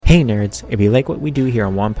Hey nerds, if you like what we do here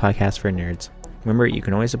on One Podcast for Nerds, remember you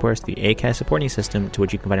can always support us through the Acast supporting system, to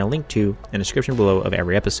which you can find a link to in the description below of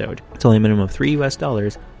every episode. It's only a minimum of $3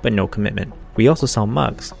 US, but no commitment. We also sell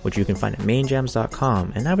mugs, which you can find at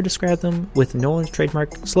mainjams.com, and I would describe them with Nolan's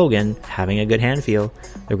trademark slogan, having a good hand feel.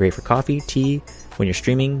 They're great for coffee, tea, when you're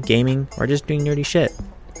streaming, gaming, or just doing nerdy shit.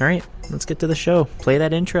 Alright, let's get to the show. Play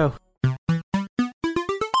that intro.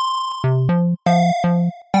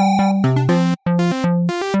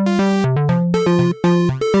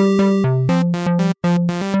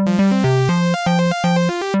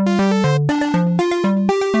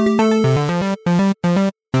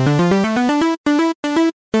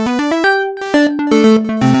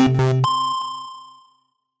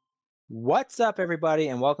 What's up, everybody,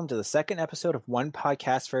 and welcome to the second episode of One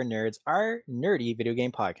Podcast for Nerds, our nerdy video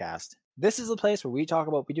game podcast. This is the place where we talk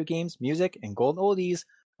about video games, music, and golden oldies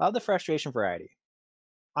of the frustration variety.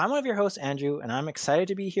 I'm one of your hosts, Andrew, and I'm excited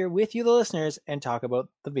to be here with you, the listeners, and talk about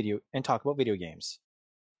video games.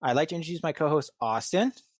 I'd like to introduce my co-host,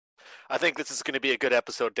 Austin. I think this is going to be a good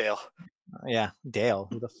episode, Dale. Yeah, Dale.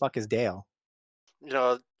 Who the fuck is Dale? You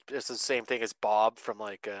know, it's the same thing as Bob from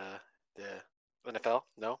like the NFL?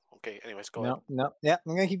 No? Okay, anyways, go ahead. No. Yeah,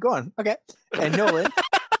 I'm going to keep going. Okay. And Nolan.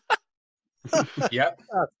 Yep.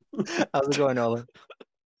 How's it going, Nolan?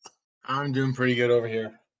 I'm doing pretty good over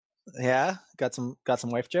here. Yeah? Got some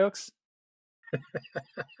wife jokes?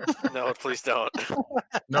 No, please don't.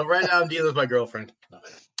 No, right now I'm dealing with my girlfriend.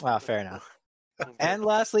 Wow, fair enough. And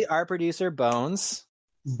lastly, our producer, Bones.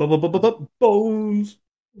 Bones.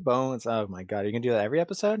 Bones. Oh my god, are you going to do that every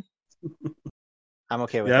episode? I'm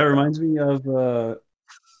okay with it. it. It reminds me of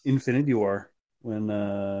Infinity War when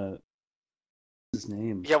his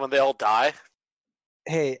name. Yeah, when they all die.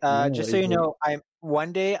 Hey, just so you know,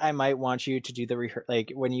 one day I might want you to do the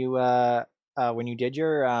when you did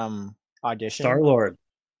your audition. Star-Lord.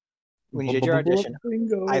 When you did your audition,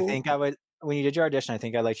 when you did your audition, I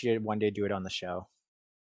think I'd like you to one day do it on the show.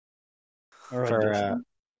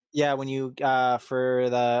 Yeah, when you for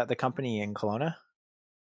the company in Kelowna.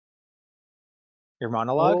 Your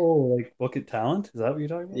monologue? Oh, like Book It Talent? Is that what you're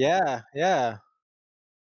talking about? Yeah.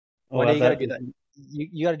 One day you gotta do that.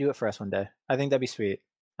 You gotta do it for us one day. I think that'd be sweet.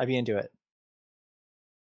 I'd be into it.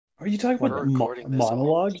 Are you talking about a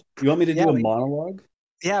monologue? You want me to do a monologue?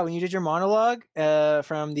 Yeah, when you did your monologue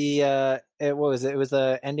from the what was it? It was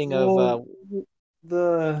the ending of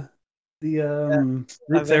the group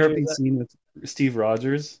therapy scene with Steve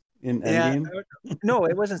Rogers in Endgame. No,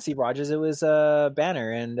 it wasn't Steve Rogers. It was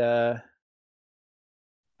Banner and.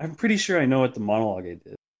 I'm pretty sure I know what the monologue I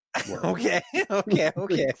did was. Okay.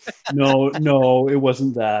 No, it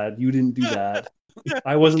wasn't that. You didn't do that.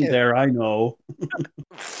 I wasn't there, I know.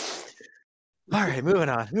 All right, moving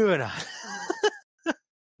on.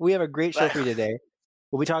 We have a great show for you today.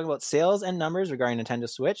 We'll be talking about sales and numbers regarding Nintendo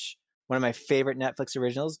Switch, one of my favorite Netflix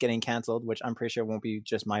originals getting canceled, which I'm pretty sure won't be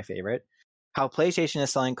just my favorite. How PlayStation is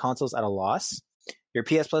selling consoles at a loss. Your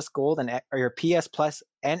PS Plus Gold and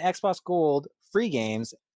Xbox Gold free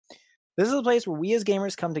games. This is a place where we as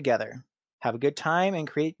gamers come together, have a good time, and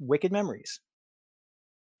create wicked memories.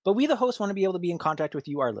 But we, the hosts, want to be able to be in contact with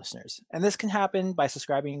you, our listeners. And this can happen by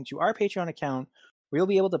subscribing to our Patreon account, where you'll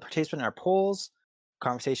be able to participate in our polls,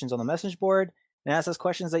 conversations on the message board, and ask us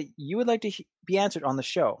questions that you would like to be answered on the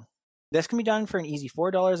show. This can be done for an easy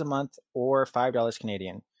 $4 a month or $5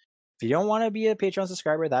 Canadian. If you don't want to be a Patreon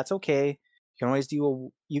subscriber, that's okay. You can always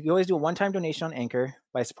do a one-time donation on Anchor.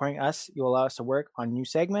 By supporting us, you'll allow us to work on new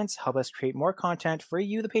segments, help us create more content for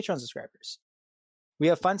you, the Patreon subscribers. We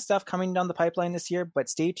have fun stuff coming down the pipeline this year, but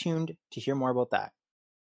stay tuned to hear more about that.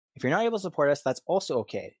 If you're not able to support us, that's also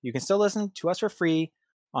okay. You can still listen to us for free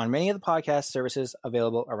on many of the podcast services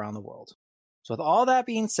available around the world. So with all that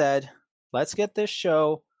being said, let's get this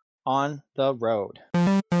show on the road.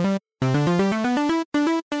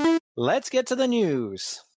 Let's get to the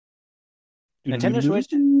news. Nintendo Switch.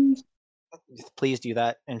 Please do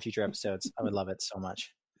that in future episodes. I would love it so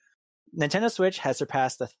much. Nintendo Switch has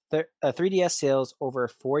surpassed the 3DS sales over a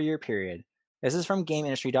 4-year period. This is from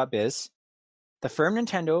GameIndustry.biz. The firm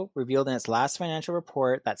Nintendo revealed in its last financial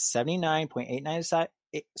report that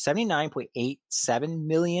 79.87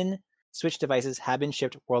 million Switch devices have been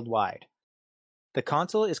shipped worldwide. The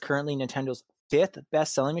console is currently Nintendo's 5th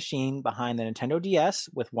best-selling machine behind the Nintendo DS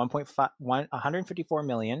with 154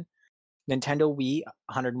 million, Nintendo Wii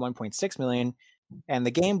 101.6 million, and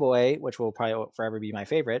the Game Boy, which will probably forever be my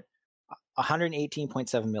favorite,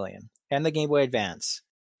 118.7 million, and the Game Boy Advance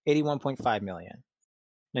 81.5 million.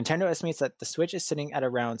 Nintendo estimates that the Switch is sitting at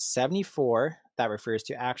around 74. That refers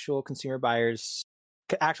to actual consumers buying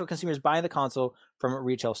the console from a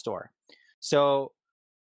retail store. So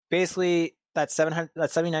basically that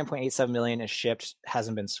 79.87 million is shipped,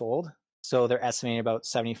 hasn't been sold. So they're estimating about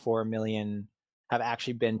 74 million have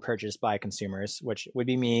actually been purchased by consumers, which would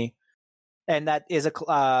be me. And that is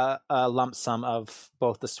a lump sum of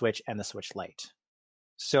both the Switch and the Switch Lite.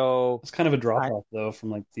 So It's kind of a drop off though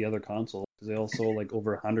from like the other consoles because they all sold like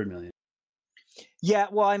over 100 million. yeah,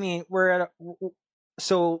 well, I mean,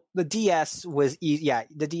 so the DS was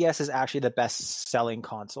the DS is actually the best selling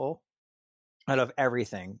console out of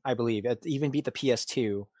everything, I believe. It even beat the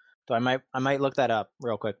PS2. So I might look that up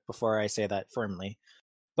real quick before I say that firmly.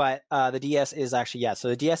 But the DS is actually so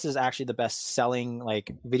the DS is actually the best selling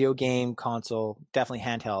like video game console, definitely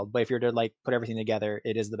handheld. But if you're to like put everything together,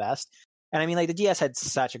 it is the best. And I mean, like the DS had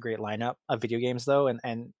such a great lineup of video games though, and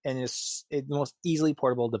it's the most easily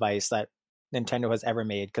portable device that Nintendo has ever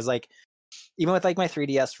made. Because like even with like my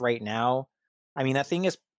 3DS right now, I mean that thing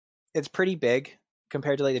it's pretty big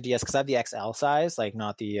compared to like the DS because I have the XL size, like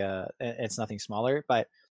not the it's nothing smaller, but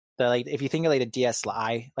the like if you think of like the DS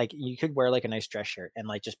Lite, like you could wear like a nice dress shirt and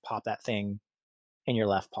like just pop that thing in your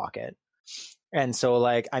left pocket. And so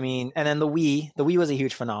like I mean, and then the Wii was a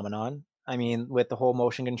huge phenomenon. I mean, with the whole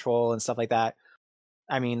motion control and stuff like that.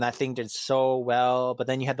 I mean, that thing did so well, but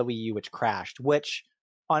then you had the Wii U which crashed, which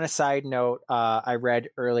on a side note, I read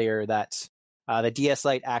earlier that the DS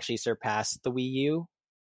Lite actually surpassed the Wii U,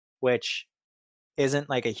 which isn't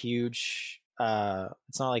like a huge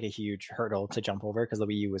it's not like a huge hurdle to jump over because the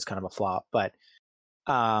Wii U was kind of a flop, but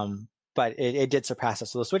it did surpass it.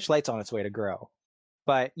 So the Switch Lite's on its way to grow.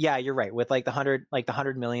 But yeah, you're right with like the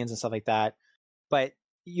 100 millions and stuff like that. But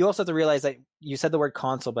you also have to realize that you said the word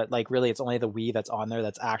console, but like really it's only the Wii that's on there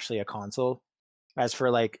that's actually a console. As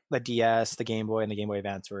for like the DS, the Game Boy, and the Game Boy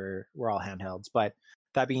Advance were all handhelds. But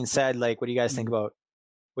that being said, like what do you guys think about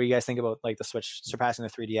like the Switch surpassing the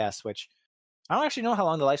 3DS, which I don't actually know how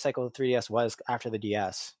long the life cycle of the 3DS was after the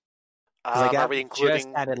DS. Like Are we just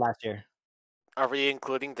including? ended last year. Are we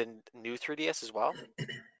including the new 3DS as well?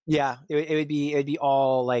 Yeah, it would be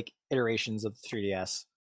all like iterations of the 3DS.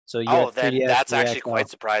 So you had then 3DS, that's 3DS, actually quite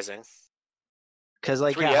surprising. because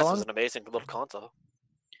like 3DS how is long? an amazing little console.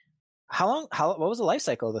 What was the life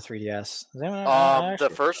cycle of the 3DS? Does anyone The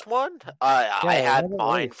actually- first one, I when had was it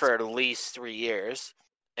mine released? for at least 3 years,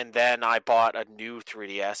 and then I bought a new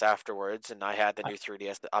 3DS afterwards, and I had the new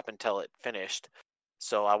 3DS up until it finished.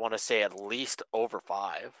 So I want to say at least over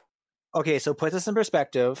 5. Okay, so put this in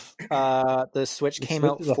perspective. The Switch The came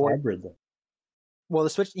Switch out is a hybrid though. Well, the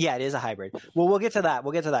Switch, yeah, it is a hybrid. Well, we'll get to that.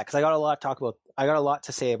 Because I got a lot to talk about. I got a lot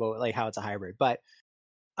to say about like how it's a hybrid. But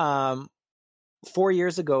 4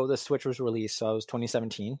 years ago, the Switch was released, so it was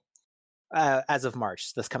 2017, as of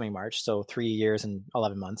March, this coming March. So 3 years and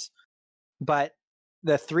 11 months. But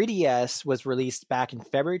the 3DS was released back in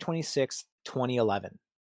February 26th, 2011.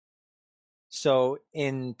 So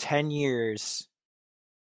in 10 years,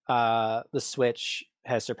 the Switch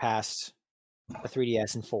has surpassed the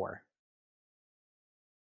 3DS in 4.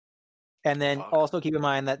 And then Fuck. also keep in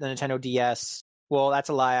mind that the Nintendo DS, well, that's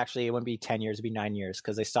a lie, actually. It wouldn't be 10 years, it'd be 9 years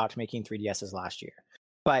because they stopped making 3DSs last year.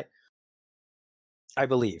 But I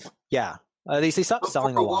believe, yeah. They stopped But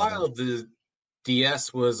selling for a a lot of while, them. the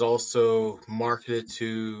DS was also marketed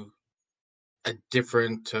to a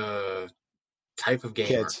different type of gamer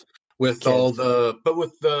Kids. with Kids. all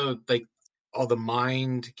the like all the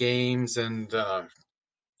mind games and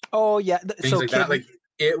Oh, yeah. things like that. Like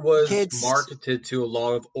it was kids- marketed to a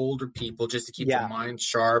lot of older people just to keep Yeah. their minds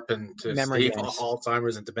sharp and to Memory save games.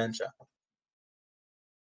 Alzheimer's and dementia.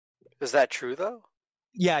 Is that true though?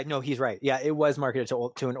 Yeah, no, he's right. Yeah, it was marketed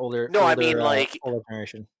to an older. No, I older, mean, like- older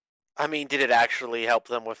generation. I mean, did it actually help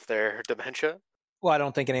them with their dementia? Well, I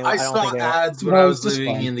don't think anyone. I don't saw think anyone, ads when No, I it's was just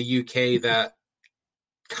living fine. in the UK that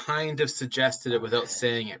kind of suggested it without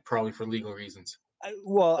saying it, probably for legal reasons.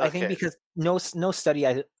 Well, I think Okay. because no study,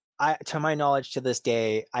 I to my knowledge to this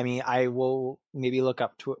day, I mean, I will maybe look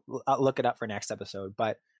it up for next episode,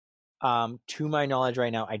 but to my knowledge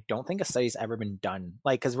right now, I don't think a study's ever been done.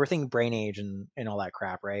 Like, because we're thinking brain age and all that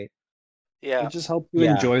crap, right? Yeah. It just helps you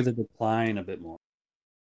Yeah. enjoy the decline a bit more.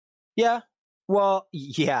 Yeah. Well,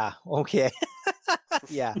 yeah. Okay.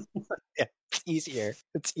 yeah. Yeah. It's easier.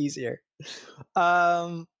 It's easier.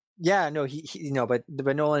 Yeah. No. He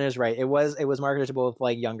but Nolan is right. It was marketed to both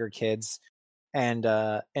like younger kids and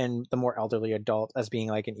the more elderly adult as being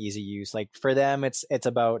like an easy use. Like for them, it's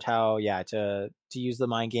about how to use the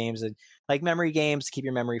mind games and like memory games to keep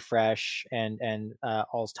your memory fresh, and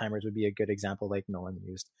Alzheimer's would be a good example, like Nolan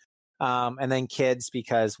used. And then kids,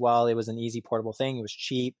 because while it was an easy portable thing, it was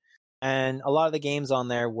cheap, and a lot of the games on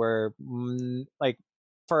there were like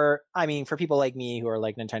for people like me who are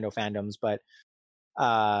like Nintendo fandoms, but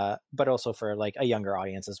but also for like a younger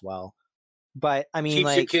audience as well. But I mean, Keeps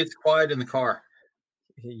your like, kids quiet in the car.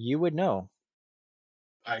 you would know.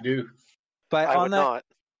 I do. But I on would that,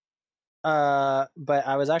 not. but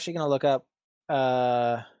I was actually going to look up.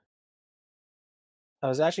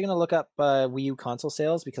 Wii U console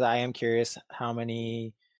sales because I am curious how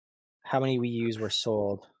many Wii U's were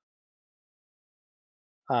sold.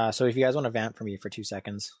 So if you guys want to vamp for me for 2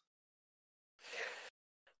 seconds.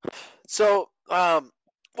 So, what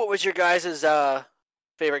was your guys'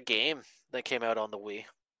 favorite game that came out on the Wii?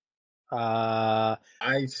 I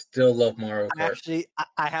still love Mario Kart. Actually,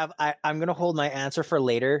 I'm gonna hold my answer for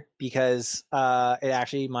later because my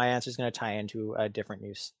answer is gonna tie into a different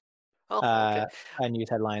news. Oh, okay. News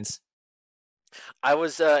headlines. I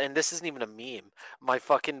was, and this isn't even a meme. My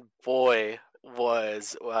fucking boy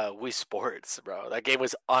was Wii Sports, bro. That game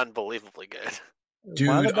was unbelievably good.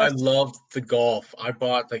 Dude, I loved the golf. I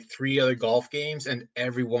bought like 3 other golf games, and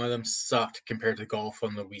every one of them sucked compared to golf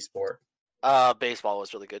on the Wii Sport. Baseball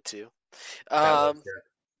was really good too. That was good.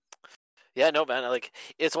 Yeah, no, man. Like,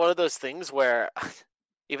 it's one of those things where,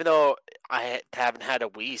 even though I haven't had a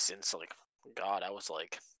Wii since like, God, I was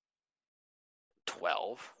like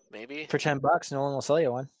 12, maybe. For $10, no one will sell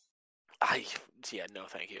you one. Yeah, no,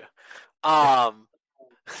 thank you.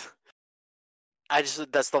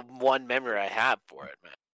 That's the one memory I have for it,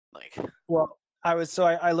 man. Like, well, I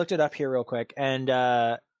looked it up here real quick, and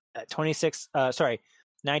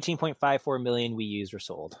 19.54 million Wii U's were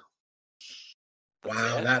sold.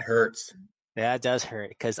 Wow, that hurts. Yeah, it does hurt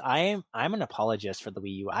because I'm an apologist for the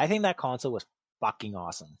Wii U. I think that console was fucking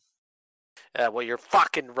awesome. Well, you're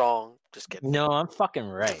fucking wrong. Just kidding. No, I'm fucking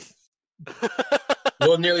right.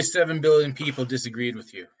 Well, nearly 7 billion people disagreed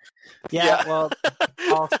with you. Yeah. Well,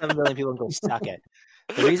 all 7 billion people go suck it.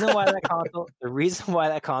 The reason why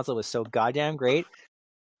that console was so goddamn great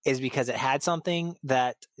is because it had something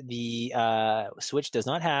that the Switch does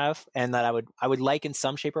not have, and that I would like in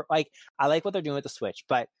some shape or like. I like what they're doing with the Switch,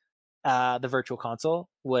 but the Virtual Console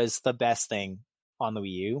was the best thing on the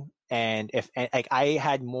Wii U. And I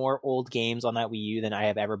had more old games on that Wii U than I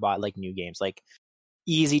have ever bought like new games, like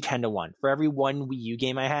easy 10-1. For every one Wii U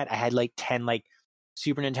game I had like 10 like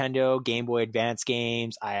Super Nintendo, Game Boy Advance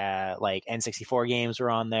games. I like N64 games were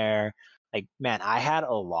on there. Like, man, I had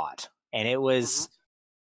a lot, and it was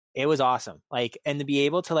awesome. Like, and to be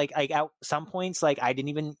able to like at some points, like I didn't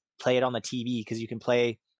even play it on the TV because you can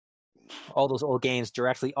play all those old games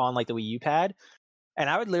directly on like the Wii U pad. And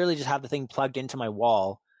I would literally just have the thing plugged into my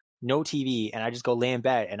wall, no TV, and I just go lay in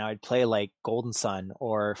bed and I would play like Golden Sun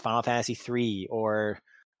or Final Fantasy 3 or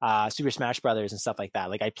Super Smash Brothers and stuff like that.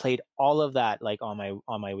 Like I played all of that like on my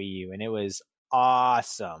Wii U, and it was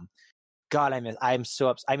awesome. God, I'm so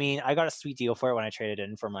upset. I mean, I got a sweet deal for it when I traded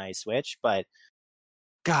in for my Switch, but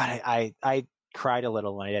God, I cried a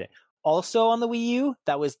little when I did it. Also on the Wii U,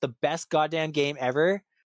 that was the best goddamn game ever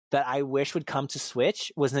that I wish would come to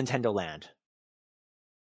Switch was Nintendo Land.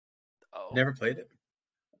 Oh. Never played it.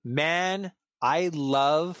 Man, I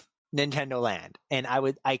love Nintendo Land, and I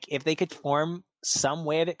would like if they could form some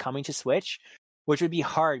way of it coming to Switch, which would be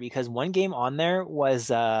hard because one game on there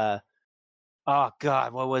was oh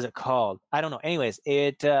god, what was it called? I don't know. Anyways,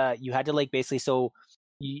 it you had to like basically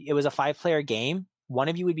it was a 5-player game. One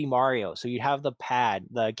of you would be Mario, so you'd have the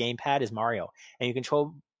game pad is Mario, and you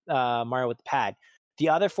control Mario with the pad. The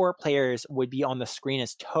other 4 players would be on the screen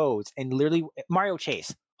as Toads, and literally Mario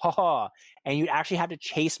Chase. And you'd actually have to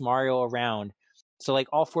chase Mario around. So like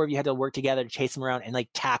all 4 of you had to work together to chase him around and like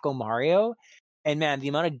tackle Mario. And man, the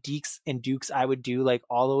amount of deeks and dukes I would do like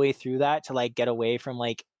all the way through that to like get away from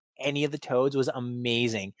like any of the Toads was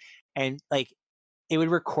amazing. And like it would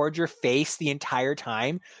record your face the entire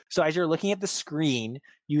time. So as you're looking at the screen,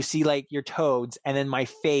 you see like your Toads, and then my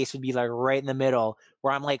face would be like right in the middle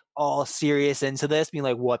where I'm like all serious into this, being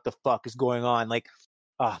like, what the fuck is going on? Like,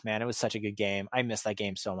 oh man, it was such a good game. I miss that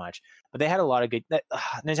game so much. But they had a lot of good.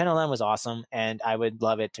 Nintendo Land was awesome, and I would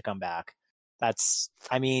love it to come back.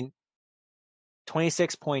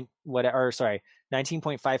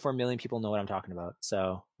 19.54 million people know what I'm talking about.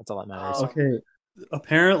 So that's all that matters. Okay,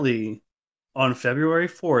 apparently, on February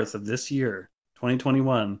 4th of this year,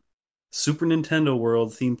 2021, Super Nintendo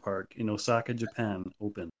World theme park in Osaka, Japan,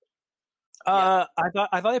 opened. I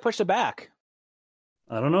thought they pushed it back.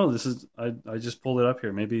 I don't know. I just pulled it up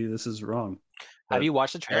here. Maybe this is wrong. Have you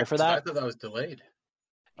watched the trailer for that? I thought that was delayed.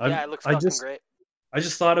 Yeah, it looks fucking great. I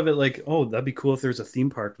just thought of it like, oh, that'd be cool if there's a theme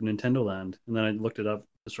park for Nintendo Land, and then I looked it up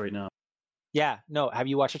just right now. Yeah, no. Have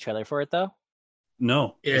you watched the trailer for it though?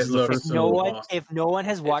 No. It looks awesome. If no one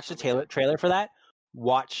has watched the trailer for that,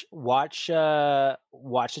 watch the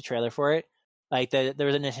trailer for it. Like there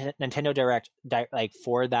was a Nintendo Direct like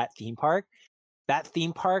for that theme park. That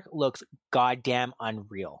theme park looks goddamn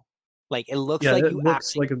unreal. Like it looks like it you looks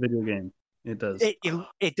actually like a video game. It does.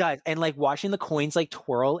 it does. And like watching the coins like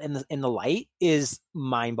twirl in the light is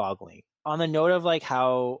mind-boggling. On the note of like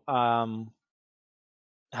how well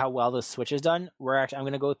the Switch is done, I'm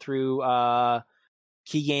going to go through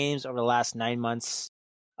key games over the last 9 months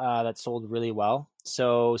that sold really well.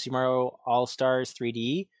 So Super Mario All Stars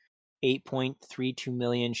 3D, 8.32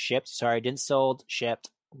 million shipped. Sorry, I didn't sold, shipped.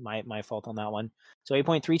 My fault on that one. So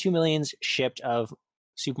 8.32 million shipped of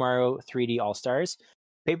Super Mario 3D All Stars.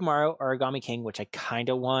 Paper Mario Origami King, which I kind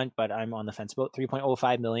of want, but I'm on the fence about,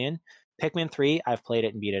 3.05 million. Pikmin 3, I've played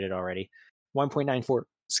it and beat it already.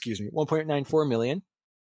 1.94 million.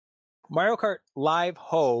 Mario Kart Live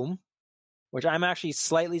Home, which I'm actually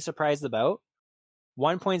slightly surprised about,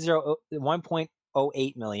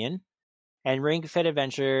 1.08 million. And Ring Fit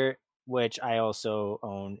Adventure, which I also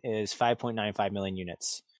own, is 5.95 million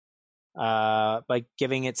units. By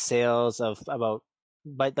giving it sales of about,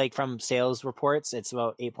 but like from sales reports, it's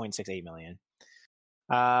about 8.68 million.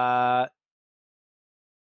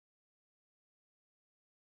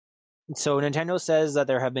 So Nintendo says that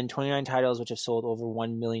there have been 29 titles which have sold over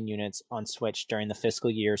 1 million units on Switch during the fiscal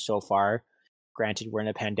year so far. Granted, we're in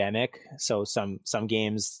a pandemic, so some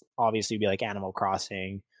games obviously would be like Animal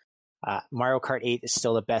Crossing. Mario Kart 8 is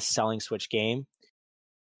still the best-selling Switch game.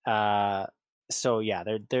 So yeah,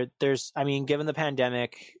 there's. I mean, given the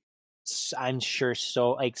pandemic, I'm sure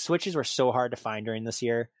Switches were so hard to find during this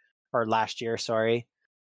year or last year. Sorry.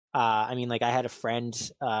 I mean, like I had a friend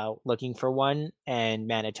looking for one, and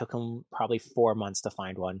man, it took him probably 4 months to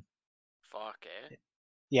find one. Fuck, eh?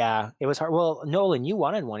 Yeah, it was hard. Well, Nolan, you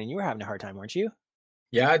wanted one, and you were having a hard time, weren't you?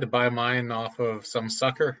 Yeah, I had to buy mine off of some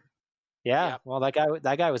sucker. Yeah. Yep. Well,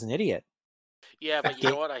 that guy was an idiot. Yeah, but you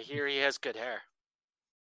know what? I hear he has good hair.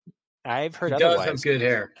 I've heard He otherwise. does have good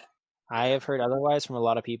hair. I have heard otherwise from a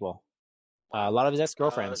lot of people. A lot of his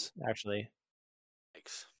ex-girlfriends, actually.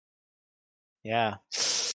 Thanks. Yeah.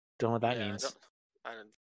 Don't know what that means.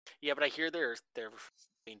 Yeah, but I hear they're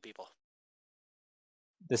mean people.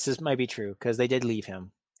 Might be true because they did leave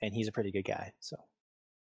him, and he's a pretty good guy. So.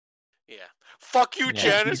 Yeah. Fuck you, Yeah.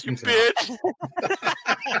 Janice, you bitch.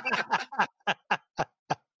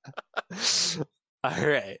 All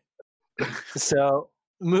right. So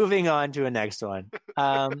moving on to a next one.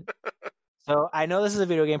 So I know this is a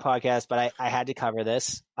video game podcast, but I had to cover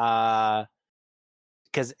this because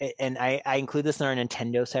I include this in our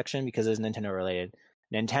Nintendo section because it's Nintendo related.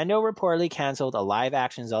 Nintendo reportedly canceled a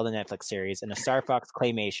live-action Zelda Netflix series and a Star Fox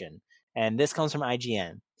claymation, and this comes from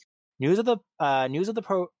IGN. News of the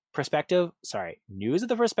prospective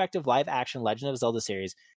live-action Legend of Zelda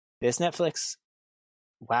series. This Netflix.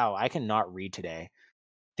 Wow, I cannot read today.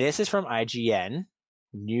 This is from IGN.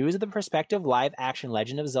 News of the prospective live-action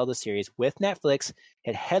Legend of Zelda series with Netflix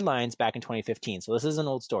hit headlines back in 2015. So this is an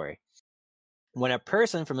old story. When a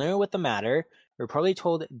person familiar with the matter reportedly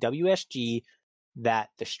told WSG that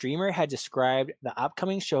the streamer had described the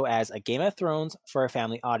upcoming show as a Game of Thrones for a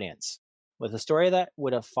family audience, with a story that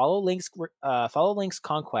would have follow Link's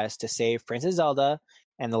conquest to save Princess Zelda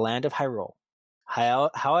and the land of Hyrule.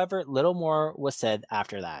 However, little more was said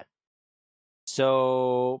after that.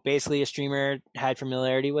 So basically, a streamer had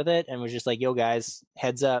familiarity with it and was just like, "Yo, guys,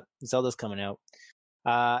 heads up, Zelda's coming out."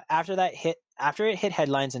 After it hit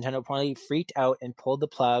headlines, Nintendo probably freaked out and pulled the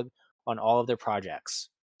plug on all of their projects.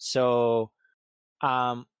 So,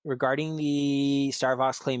 regarding the Star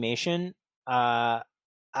Fox claymation, I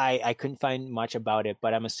couldn't find much about it,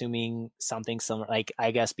 but I'm assuming something similar. Like,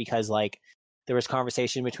 I guess because like there was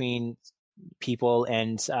conversation between people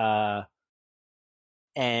and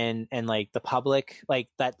like the public, like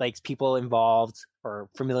that, like people involved or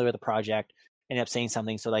familiar with the project ended up saying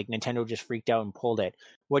something. So like Nintendo just freaked out and pulled it,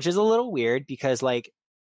 which is a little weird because like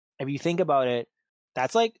if you think about it,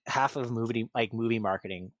 that's like half of movie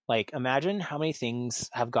marketing. Like imagine how many things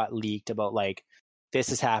have got leaked about like this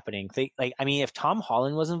is happening. I mean, if Tom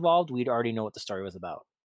Holland was involved, we'd already know what the story was about.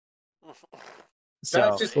 So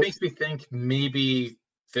that just makes me think maybe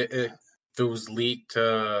those leaked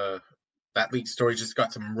that leaked story just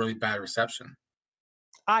got some really bad reception.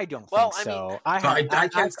 I don't think so. I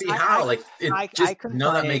can't see how. Like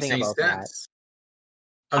none of that makes any sense.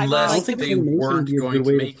 Unless they weren't going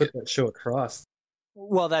to make it. That show across.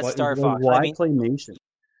 Well, that's Star Fox. Why claymation?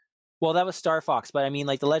 Well, that was Star Fox, but I mean,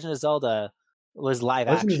 like the Legend of Zelda was live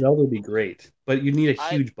action. Legend of Zelda would be great, but you need a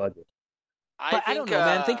huge budget. I don't know,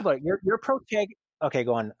 man. Think about it. Your protagonist. Okay,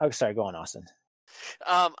 go on. Oh, sorry, go on, Austin.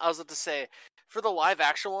 I was about to say, for the live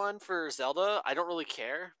action one for Zelda, I don't really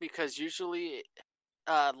care because usually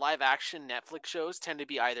live action Netflix shows tend to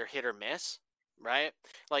be either hit or miss, right?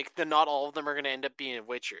 Like not all of them are going to end up being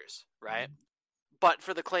Witchers, right? But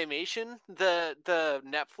for the claymation, the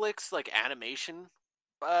Netflix like animation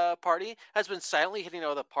party has been silently hitting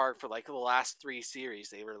out of the park for like the last 3 series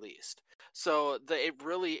they released. So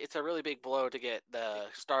it's a really big blow to get the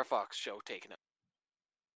Star Fox show taken out.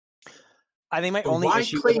 I think my But only why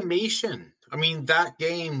issue with it, claymation? I mean, that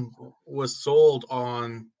game was sold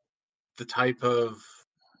on the type of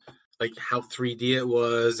like how 3D it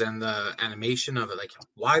was and the animation of it. Like,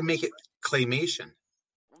 why make it claymation?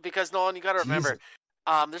 Because Nolan, you got to remember, Jesus.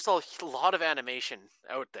 there's a lot of animation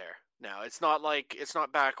out there now. It's not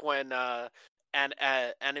back when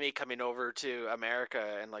anime coming over to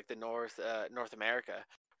America and like the North America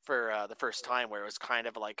for the first time, where it was kind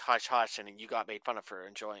of like hush hush and you got made fun of for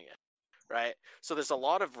enjoying it, right? So there's a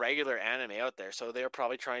lot of regular anime out there, so they're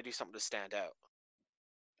probably trying to do something to stand out.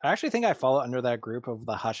 I actually think I fall under that group of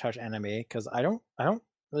the hush hush anime because I don't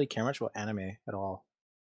really care much about anime at all.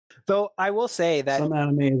 Though I will say that Some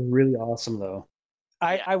anime is really awesome, though.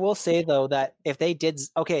 I will say though that if they did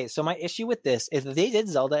so my issue with this is if they did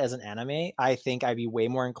Zelda as an anime, I think I'd be way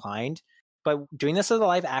more inclined. But doing this as a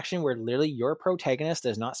live action where literally your protagonist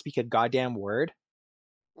does not speak a goddamn word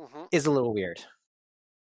is a little weird.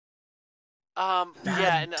 Yeah,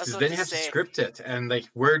 and Because then you have to script it, and like,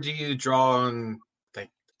 where do you draw on? Like,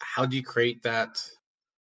 how do you create that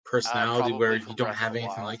personality where you don't have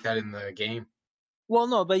anything like that in the game? Well,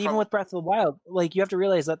 no, but even with Breath of the Wild, like you have to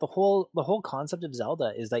realize that the whole concept of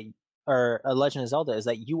Zelda is that, or a Legend of Zelda is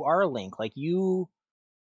that you are Link. Like you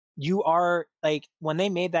are like when they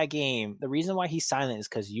made that game, the reason why he's silent is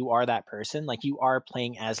because you are that person. Like you are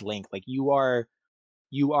playing as Link. Like you are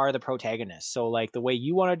the protagonist. So like the way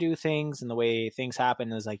you want to do things and the way things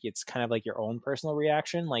happen is like it's kind of like your own personal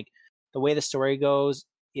reaction. Like the way the story goes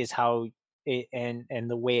is how it and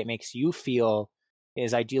the way it makes you feel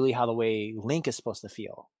is ideally how the way Link is supposed to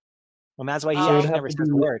feel. And that's why he So it would actually have never to says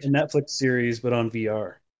a be word. a Netflix series, but on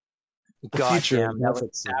VR. God future damn, of that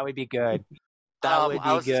Netflix would be good. That would be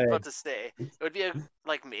I was good. just about to say it would be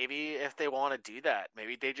like maybe if they want to do that,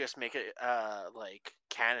 maybe they just make it like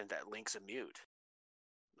canon that Link's a mute,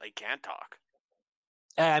 like can't talk.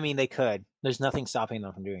 I mean, they could. There's nothing stopping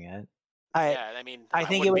them from doing it. I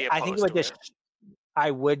think it would just.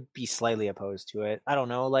 I would be slightly opposed to it. I don't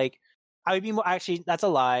know. Like, I would be more. Actually, that's a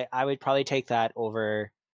lie. I would probably take that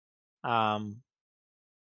over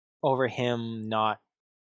him not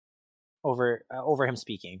over him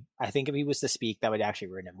speaking. I think if he was to speak, that would actually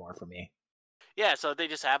ruin it more for me. Yeah, so they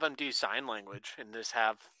just have him do sign language and just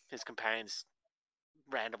have his companions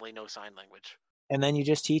randomly know sign language. And then you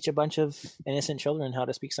just teach a bunch of innocent children how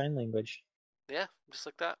to speak sign language. Yeah, just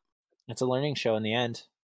like that. It's a learning show in the end.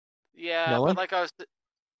 Yeah, Nolan? but like I was.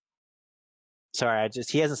 Sorry,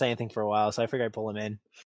 he hasn't said anything for a while, so I figured I'd pull him in.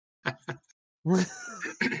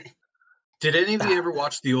 Did any of you ever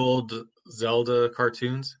watch the old Zelda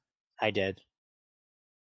cartoons? I did.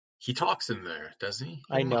 He talks in there, doesn't he?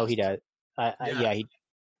 I know he does. Yeah.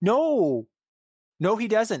 No, he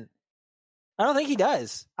doesn't. I don't think he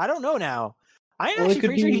does. I don't know now. I'm actually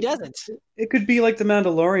pretty sure he doesn't. It could be like The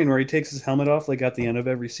Mandalorian, where he takes his helmet off like at the end of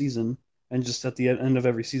every season, and just at the end of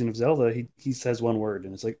every season of Zelda, he says one word,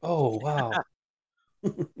 and it's like, oh wow.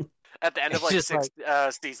 At the end of like 6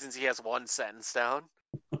 seasons, he has one sentence down.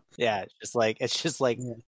 Yeah, it's just like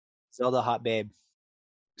Zelda hot babe.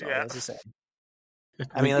 That's all he has to say.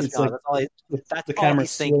 I mean, let's be honest. That's the camera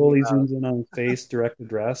slowly zooms in on his face, direct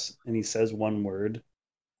address, and he says one word.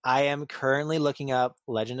 I am currently looking up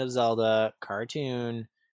Legend of Zelda cartoon,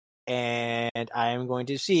 and I am going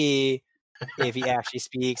to see if he actually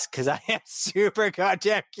speaks because I am super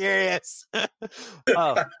goddamn curious.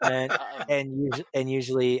 And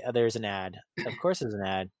usually there's an ad. Of course, there's an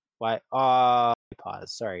ad. Why? Oh,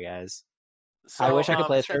 pause. Sorry, guys. So, I wish I could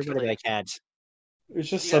play it for everybody, but I can't. It's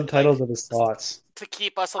just subtitles of his thoughts. To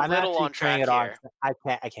keep us a little on track here. I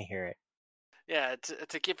can't hear it. Yeah,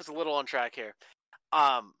 to keep us a little on track here.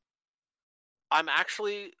 I'm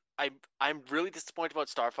really disappointed about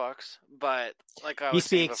Star Fox, but like I was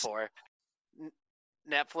saying before,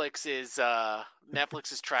 Netflix's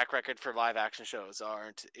track record for live action shows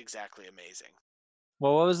aren't exactly amazing.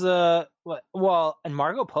 Well, and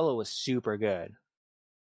Marco Polo was super good.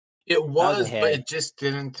 It was, but it just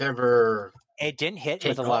didn't ever. It didn't hit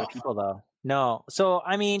with a lot of people, though. No, so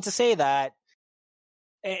I mean, to say that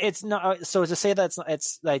it's not. So to say that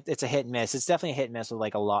it's like it's a hit and miss. It's definitely a hit and miss with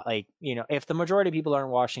like a lot. Like if the majority of people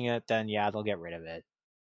aren't watching it, then yeah, they'll get rid of it.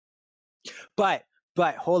 But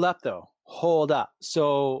hold up, though. Hold up.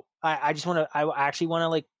 So I just want to. I actually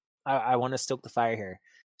want to I want to stoke the fire here.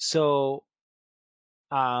 So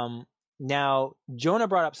Now Jonah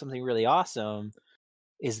brought up something really awesome.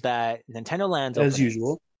 Is that Nintendo Land's As opening.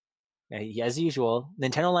 usual. As usual,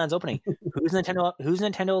 Nintendo Land's opening. Who's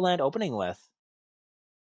Nintendo Land opening with?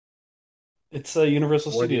 It's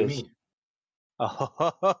Universal What do you Studios. mean?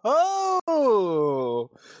 Oh,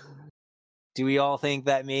 do we all think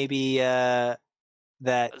that maybe A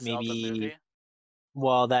Zelda movie.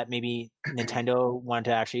 that maybe Nintendo wanted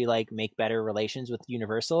to actually like make better relations with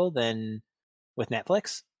Universal than with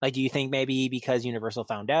Netflix? Like, do you think maybe because Universal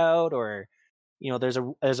found out, or there's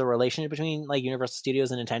a relationship between like Universal Studios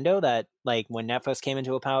and Nintendo that like when Netflix came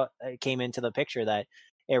into the picture that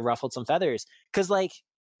it ruffled some feathers? Because like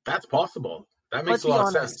That's possible. That makes let's a be lot of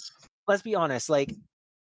honest. sense. Let's be honest. Like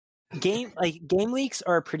game leaks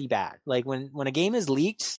are pretty bad. Like when a game is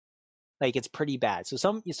leaked, like it's pretty bad.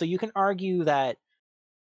 So you can argue that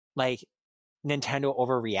like Nintendo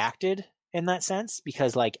overreacted in that sense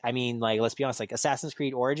because like I mean like let's be honest, like Assassin's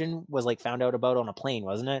Creed Origin was like found out about on a plane,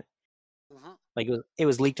 wasn't it? Mm-hmm. Like it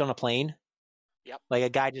was leaked on a plane. Yep. Like a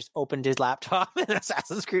guy just opened his laptop and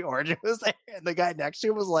Assassin's Creed Origin was there, and the guy next to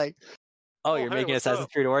him was like, "Oh, you're hey, making what's Assassin's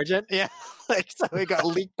up?" Creed Origin?" Yeah, like so it got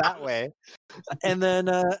leaked that way. And then,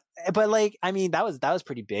 but like I mean that was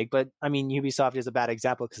pretty big. But I mean Ubisoft is a bad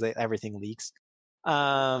example because everything leaks.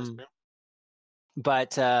 But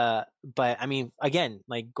I mean again,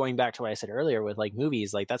 like going back to what I said earlier with like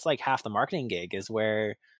movies, like that's like half the marketing gig is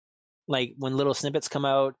where like when little snippets come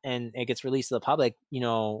out and it gets released to the public,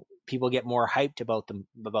 people get more hyped about the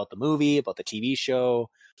movie, about the TV show.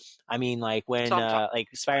 I mean, like when like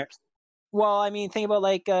well, I mean, think about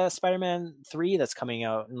like Spider-Man 3 that's coming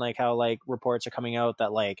out, and like how like reports are coming out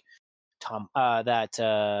that like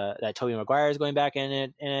that Tobey Maguire is going back in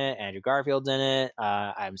it, Andrew Garfield's in it.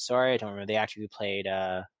 I'm sorry, I don't remember the actor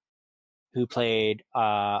who played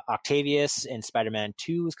Octavius in Spider-Man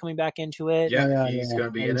 2 is coming back into it. Yeah, he's gonna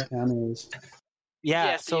be in it. Cameos. Yeah,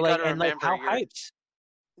 Yes, so you like gotta and like how remember hyped.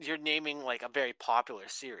 you're naming like a very popular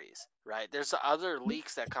series, right? There's other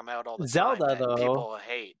leaks that come out all the Zelda, time that though. people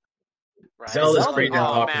hate. Right? Zelda's They're pretty like,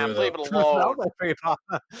 oh popular, man, leave though. it alone.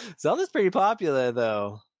 Zelda's pretty popular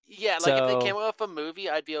though. Yeah, like if they came out with a movie,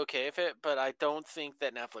 I'd be okay with it, but I don't think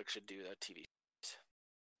that Netflix should do a TV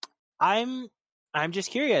series. I'm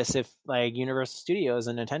just curious if like Universal Studios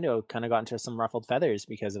and Nintendo kind of got into some ruffled feathers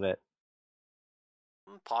because of it.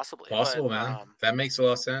 Possibly, Possible, but, man. That makes a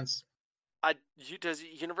lot of sense.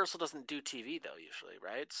 Universal doesn't do TV though usually,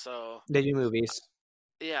 right? So they do movies.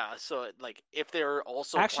 Yeah, so like if they're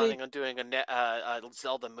also planning on doing a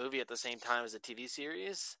Zelda movie at the same time as a TV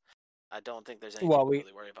series, I don't think there's anything to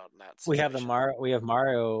really worry about in that situation. We have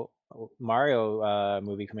Mario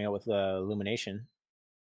movie coming out with Illumination.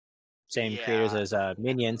 Same creators as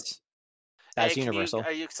Minions. That's Universal.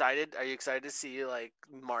 Are you excited? Are you excited to see like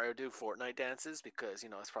Mario do Fortnite dances? Because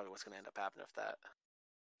that's probably what's going to end up happening with that.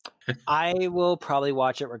 I will probably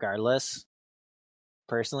watch it regardless,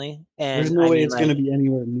 personally. And there's no way it's going to be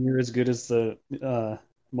anywhere near as good as the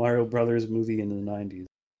Mario Brothers movie in the 90s.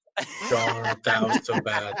 God, that was so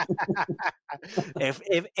bad.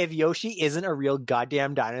 If Yoshi isn't a real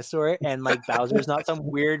goddamn dinosaur and like Bowser's not some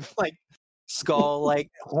weird like skull like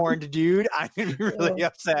horned dude, I'm gonna be really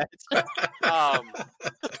upset.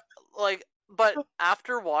 But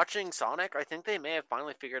after watching Sonic, I think they may have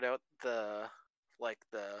finally figured out the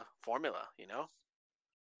formula.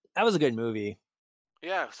 That was a good movie.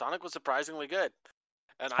 Yeah, Sonic was surprisingly good.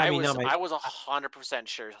 And I was 100%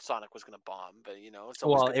 sure Sonic was going to bomb, but it's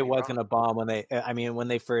well, it was going to bomb when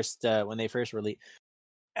they first released.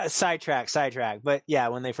 Sidetrack. But yeah,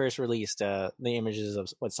 when they first released the images of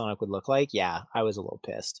what Sonic would look like, yeah, I was a little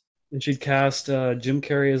pissed. And she'd cast Jim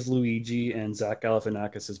Carrey as Luigi and Zach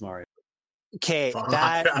Galifianakis as Mario. Okay,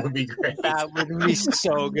 that would be great. That would be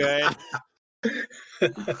so good.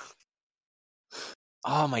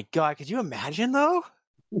 Oh my god, could you imagine though?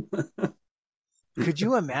 Could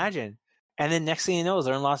you imagine? And then next thing you know,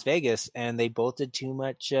 they're in Las Vegas and they both did too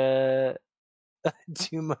much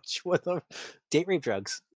with them date rape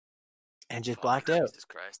drugs and just blacked out. Jesus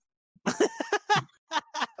Christ.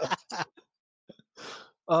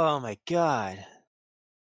 Oh my god.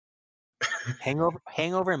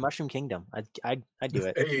 Hangover and Mushroom Kingdom. I'd do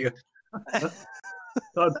it. There you go.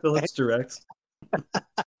 Todd Phillips directs.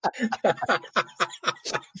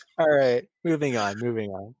 All right, moving on.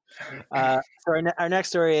 So our next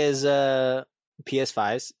story is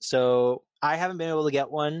PS5s. So I haven't been able to get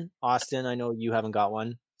one. Austin, I know you haven't got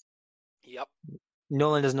one. Yep.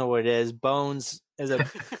 Nolan doesn't know what it is. Bones is a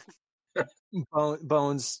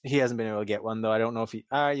Bones. He hasn't been able to get one though. I don't know if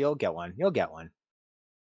you'll get one. You'll get one.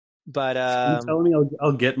 But You telling me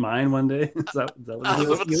I'll get mine one day? Is that what I it was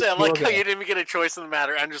is? about to say, I you'll like how get you it. didn't even get a choice in the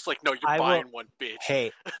matter. I'm just like, no, you're I will- buying one, bitch.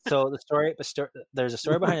 Hey, so there's a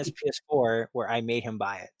story behind this PS4 where I made him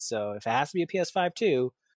buy it. So if it has to be a PS5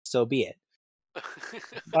 too, so be it.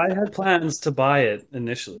 I had plans to buy it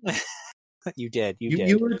initially. You did. You You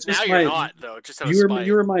did. were just now my you're not, though. Just out of you spite.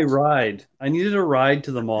 were my ride. I needed a ride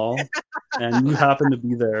to the mall, and you happened to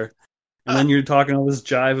be there. And then you're talking all this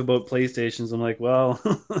jive about PlayStations. I'm like, well,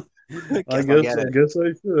 I Guess I'll get it. guess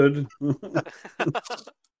I should.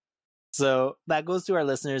 So that goes to our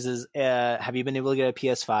listeners: is have you been able to get a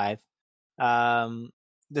PS5?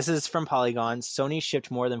 This is from Polygon. Sony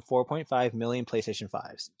shipped more than 4.5 million PlayStation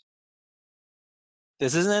 5s.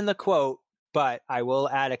 This isn't in the quote, but I will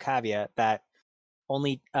add a caveat that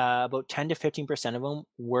only about 10 to 15% of them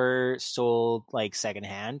were sold like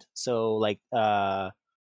secondhand. So like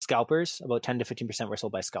scalpers, about 10 to 15% were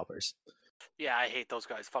sold by scalpers. Yeah, I hate those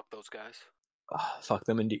guys. Fuck those guys. Oh, fuck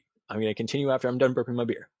them indeed. I'm going to continue after I'm done burping my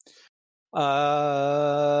beer.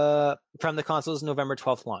 From the console's November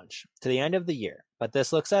 12th launch to the end of the year. But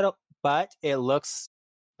it look at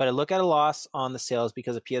a loss on the sales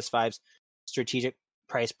because of PS5's strategic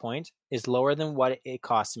price point is lower than what it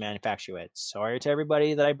costs to manufacture it. Sorry to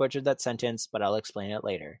everybody that I butchered that sentence, but I'll explain it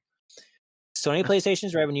later. Sony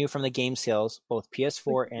PlayStation's revenue from the game sales, both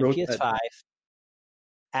PS4 and PS5,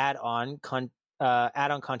 add-on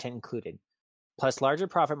content included, plus larger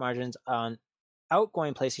profit margins on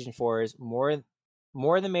outgoing PlayStation 4s more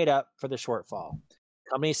than made up for the shortfall.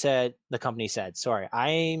 The company said, sorry,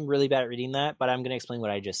 I'm really bad at reading that, but I'm going to explain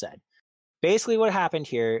what I just said. Basically what happened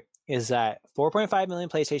here is that 4.5 million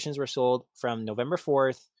PlayStations were sold from November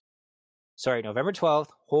 12th.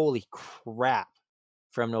 Holy crap.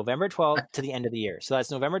 From November 12th to the end of the year. So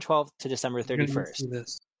that's November 12th to December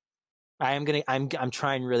 31st. I'm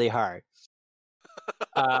trying really hard.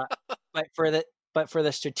 But for the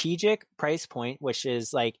strategic price point, which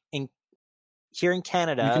is like here in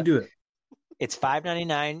Canada, you can do it. It's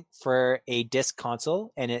 $5.99 for a disc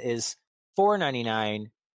console, and it is $4.99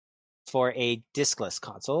 for a discless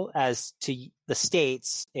console. As to the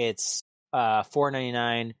States, it's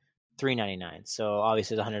 $4.99, $3.99. So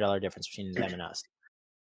obviously, there's $100 difference between them and us.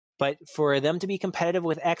 But for them to be competitive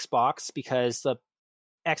with Xbox, because the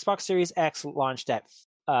Xbox Series X launched at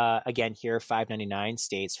again here $5.99,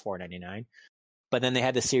 States $4.99, but then they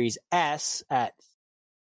had the Series S at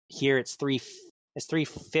here it's $350,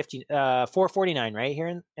 $449 right here,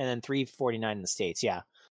 and then $349 in the States. Yeah.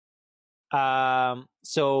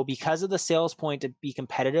 So because of the sales point to be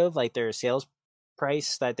competitive, like their sales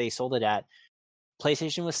price that they sold it at,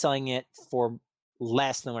 PlayStation was selling it for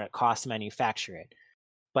less than what it cost to manufacture it.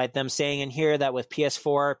 But them saying in here that with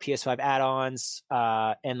PS4, PS5 add-ons,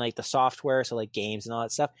 and like the software, so like games and all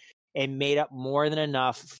that stuff, it made up more than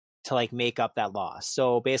enough to like make up that loss.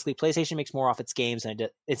 So basically, PlayStation makes more off its games than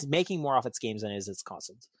it's making more off its games than it is its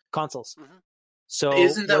consoles. Mm-hmm. So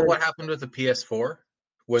isn't that what happened with the PS4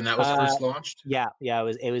 when that was first launched? Yeah,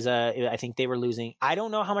 it was. I think they were losing. I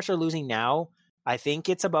don't know how much they're losing now. I think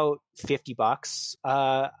it's about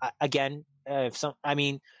 $50. Again,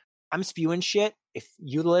 I'm spewing shit. If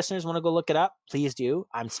you, the listeners, want to go look it up, please do.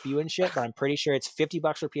 I'm spewing shit, but I'm pretty sure it's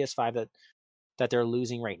 $50 for PS5 that they're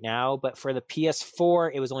losing right now. But for the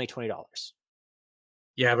PS4, it was only $20.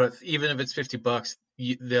 Yeah, but even if it's $50,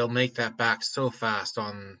 they'll make that back so fast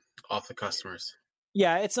off the customers.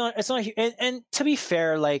 Yeah, it's not. And to be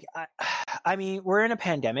fair, like, I mean, we're in a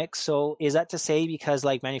pandemic, so is that to say because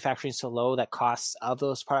like manufacturing is so low that costs of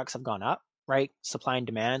those products have gone up, right? Supply and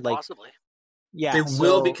demand, like possibly. Yeah, they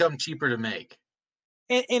will become cheaper to make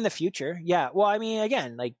in the future. Yeah, well, I mean,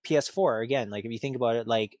 again, like PS4, again, like if you think about it,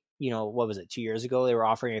 like what was it? 2 years ago, they were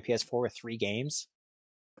offering a PS4 with 3 games.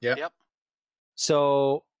 Yep.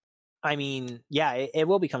 So, I mean, yeah, it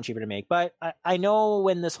will become cheaper to make. But I know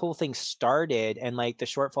when this whole thing started and like the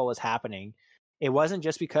shortfall was happening, it wasn't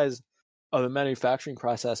just because of the manufacturing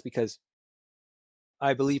process, because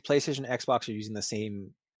I believe PlayStation and Xbox are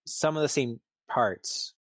using some of the same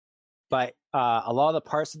parts, but a lot of the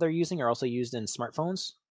parts that they're using are also used in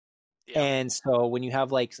smartphones. Yeah. And so when you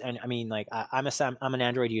have like, and I mean, like I'm an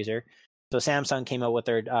Android user, so Samsung came out with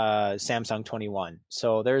their Samsung 21.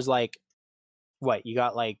 So there's like, you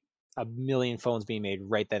got like a million phones being made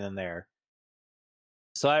right then and there.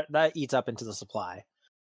 So that eats up into the supply.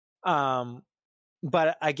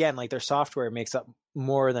 But again, like their software makes up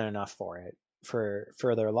more than enough for it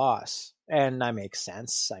for their loss, and that makes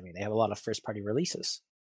sense. I mean, they have a lot of first party releases.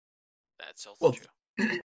 That's also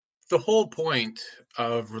true. The whole point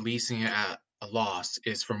of releasing it at a loss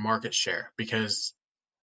is for market share, because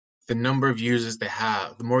the number of users they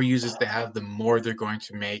have. The more users they have, the more they're going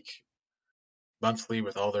to make monthly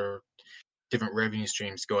with all their different revenue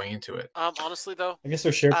streams going into it. Honestly, though, I guess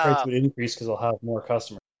their share price would increase because they'll have more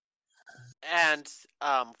customers. and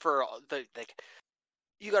for the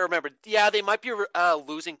you gotta remember, yeah, they might be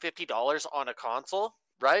losing $50 on a console,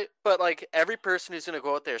 right? But like every person who's gonna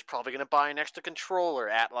go out there is probably gonna buy an extra controller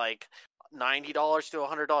at like $90 to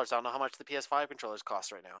 $100. I don't know how much the PS5 controllers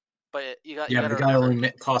cost right now, but you gotta the guy remember,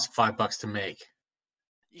 only cost $5 to make.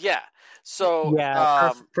 yeah. So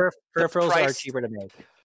peripherals are cheaper to make.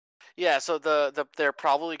 Yeah, so they're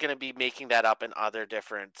probably going to be making that up in other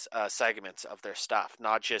different segments of their stuff,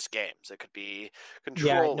 not just games. It could be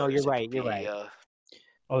controllers. Yeah, no, you're right. You're right.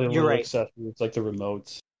 You're right. Accessories like the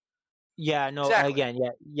remotes. Yeah, no, exactly. Again,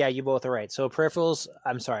 yeah, you both are right. So peripherals,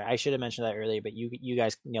 I'm sorry, I should have mentioned that earlier, but you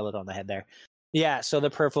guys nailed it on the head there. Yeah, so the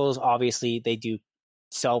peripherals, obviously, they do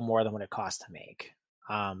sell more than what it costs to make.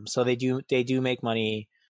 So they do make money.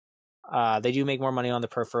 They do make more money on the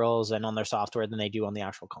peripherals and on their software than they do on the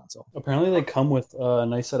actual console. Apparently, they come with a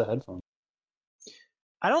nice set of headphones.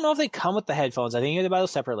 I don't know if they come with the headphones. I think you have to buy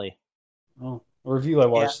those separately. Oh, a review I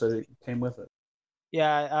watched said it came with it.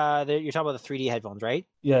 Yeah, you're talking about the 3D headphones, right?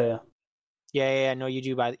 Yeah. No,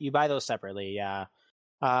 you buy those separately. Yeah,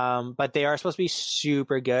 but they are supposed to be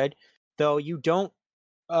super good. Though you don't.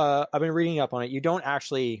 I've been reading up on it. You don't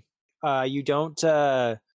actually. You don't.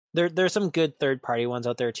 There's some good third-party ones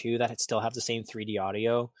out there too that still have the same 3D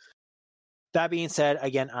audio. That being said,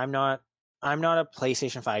 again, I'm not a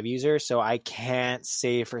PlayStation 5 user, so I can't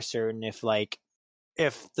say for certain if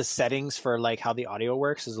the settings for like how the audio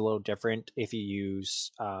works is a little different if you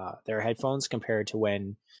use their headphones compared to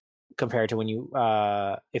when you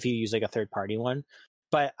if you use like a third-party one.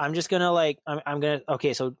 But I'm just gonna I'm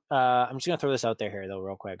just gonna throw this out there here though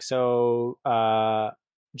real quick. So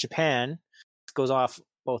Japan goes off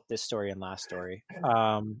both this story and last story.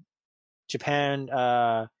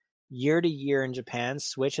 Japan, year to year in Japan,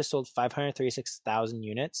 Switch has sold 536,000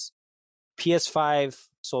 units. PS5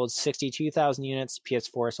 sold 62,000 units.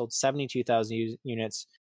 PS4 sold 72,000 units.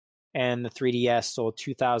 And the 3DS sold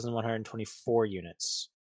 2,124 units.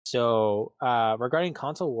 So regarding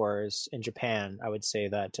console wars in Japan, I would say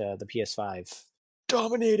that the PS5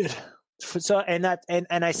 dominated. So and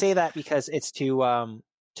I say that because it's to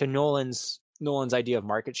Nolan's idea of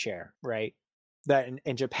market share, right? That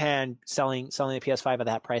in Japan selling the PS5 at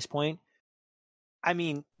that price point, I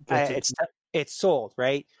mean, it's sold,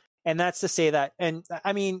 right? And that's to say that, and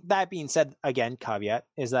I mean, that being said, again, caveat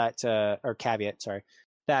is that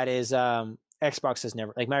that is Xbox has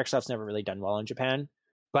never, like Microsoft's never really done well in Japan.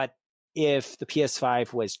 But if the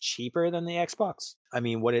PS5 was cheaper than the Xbox, I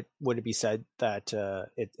mean, would it be said that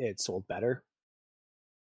it sold better?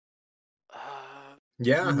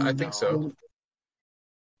 Yeah, I think so.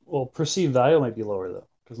 Well, perceived value might be lower though,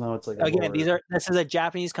 because now it's like this is a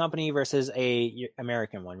Japanese company versus a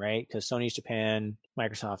American one, right? Because Sony's Japan,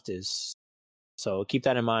 Microsoft is. So keep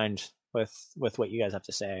that in mind with what you guys have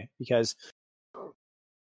to say, because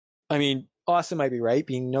I mean, Austin might be right,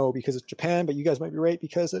 being no because it's Japan, but you guys might be right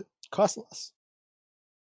because it costs less.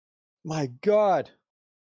 My God,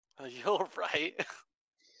 you're right.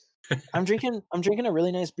 I'm drinking a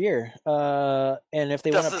really nice beer, and if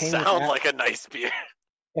they want to pay me, sound like a nice beer.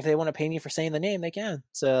 If they want to pay me for saying the name, they can.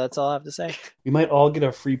 So that's all I have to say. We might all get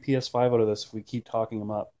a free PS5 out of this if we keep talking them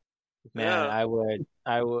up. Man, yeah. I would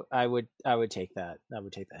take that. I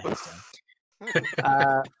would take that hands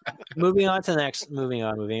down. Moving on to the next. Moving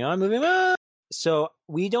on. So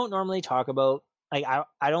we don't normally talk about. I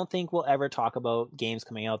don't think we'll ever talk about games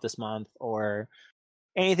coming out this month or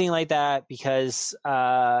anything like that, because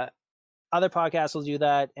other podcasts will do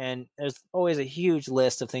that, and there's always a huge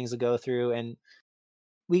list of things to go through, and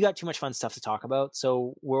we got too much fun stuff to talk about,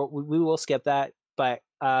 so we will skip that. But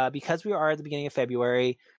because we are at the beginning of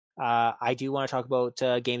February, I do want to talk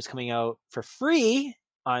about games coming out for free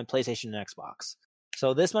on PlayStation and Xbox.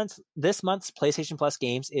 So this month's PlayStation Plus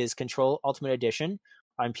games is Control Ultimate Edition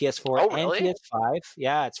on PS4 and PS5.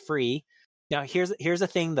 Yeah, it's free. Now here's the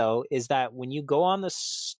thing though, is that when you go on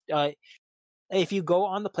if you go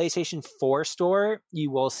on the PlayStation 4 store, you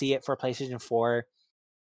will see it for PlayStation 4.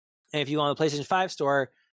 And if you go on the PlayStation 5 store,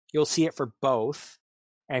 you'll see it for both.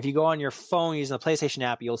 And if you go on your phone using the PlayStation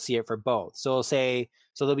app, you'll see it for both. So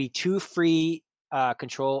there'll be two free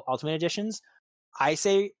Control Ultimate Editions. I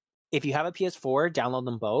say if you have a PS4, download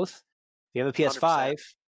them both. If you have a PS5,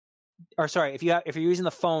 100%. If you're using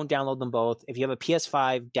the phone, download them both. If you have a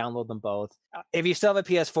PS5, download them both. If you still have a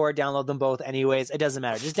PS4, download them both anyways. It doesn't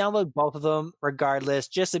matter. Just download both of them regardless,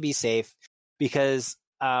 just to be safe. Because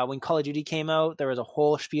when Call of Duty came out, there was a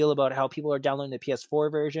whole spiel about how people are downloading the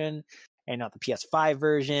PS4 version and not the PS5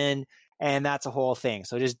 version, and that's a whole thing.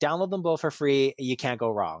 So just download them both for free. You can't go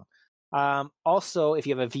wrong. Also, if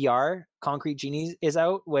you have a VR, Concrete Genie is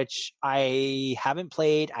out, which I haven't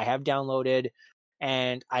played. I have downloaded,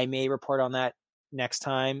 and I may report on that next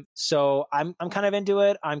time. So I'm kind of into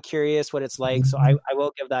it. I'm curious what it's like. So I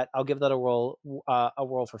will give that. I'll give that a whirl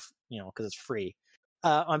for because it's free.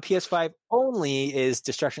 On PS5 only is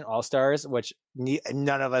Destruction All Stars, which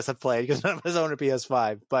none of us have played because none of us own a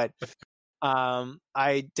PS5. But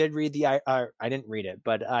I did read I didn't read it,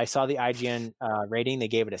 but I saw the IGN rating. They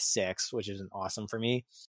gave it a 6, which isn't awesome for me.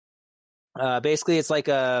 Basically, it's like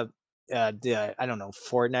I don't know,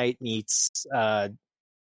 Fortnite meets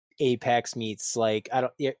Apex meets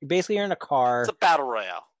basically you're in a car. It's a battle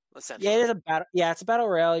royale, essentially. Yeah, it is a battle. Yeah, it's a battle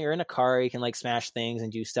royale. You're in a car. You can like smash things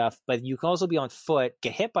and do stuff, but you can also be on foot,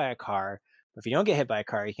 get hit by a car. But if you don't get hit by a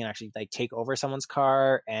car, you can actually like take over someone's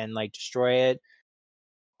car and like destroy it.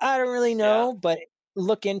 I don't really know, but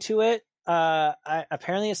look into it.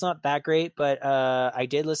 Apparently it's not that great, but I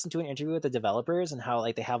did listen to an interview with the developers and how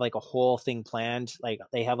like they have like a whole thing planned. Like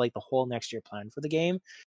they have like the whole next year planned for the game.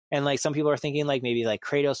 And like some people are thinking like maybe like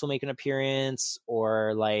Kratos will make an appearance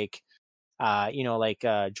or like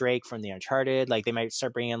Drake from the Uncharted. Like they might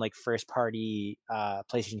start bringing in like first party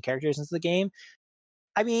PlayStation characters into the game.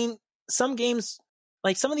 I mean, some of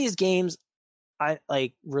these games I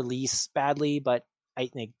like release badly, but I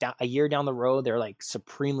think a year down the road they're like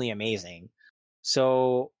supremely amazing.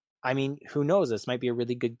 So I mean, who knows? This might be a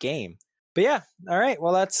really good game. But yeah, all right.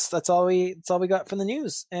 Well, that's all we got from the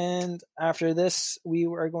news. And after this, we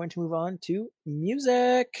are going to move on to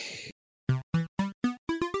music.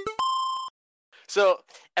 So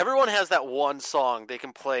everyone has that one song they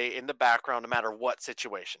can play in the background, no matter what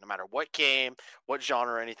situation, no matter what game, what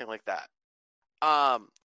genre, or anything like that.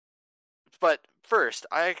 But first,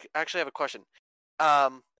 I actually have a question.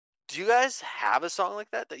 Do you guys have a song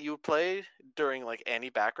like that you would play during like any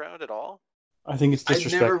background at all? I think it's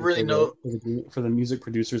disrespectful never really for the music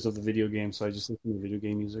producers of the video game, so I just listen to video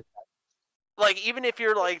game music. Like even if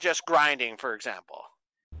you're like just grinding, for example.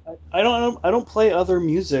 I don't play other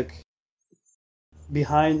music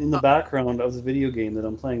behind in the background of the video game that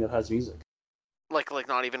I'm playing that has music. Like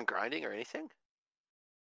not even grinding or anything?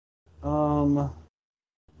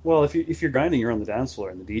 Well, if you're grinding, you're on the dance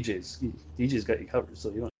floor, and the DJ's got you covered,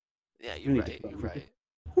 so you don't. Yeah, you're right.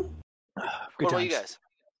 Good what about you times. guys?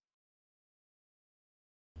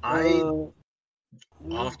 I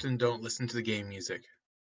often don't listen to the game music.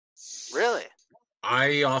 Really?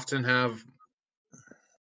 I often have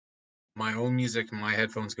my own music and my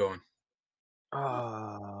headphones going.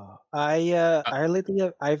 I've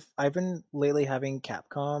been lately having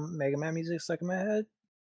Capcom Mega Man music stuck in my head.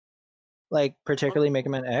 Like particularly Mega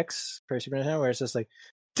Man X for Super Nintendo, where it's just like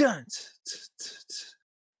dun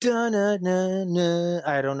dun dun dun.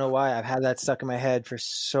 I don't know why I've had that stuck in my head for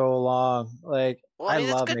so long. Like I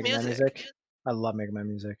love Mega Man music. I love Mega Man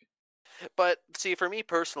music. But see, for me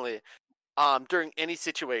personally, during any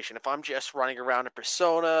situation, if I'm just running around in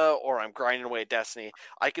Persona or I'm grinding away at Destiny,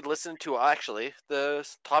 I could listen to actually the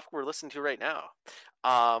topic we're listening to right now,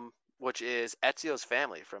 which is Ezio's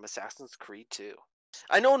Family from Assassin's Creed 2.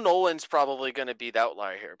 I know Nolan's probably going to be the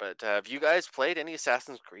outlier here, but have you guys played any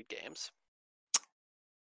Assassin's Creed games?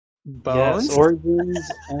 Bones? Yes,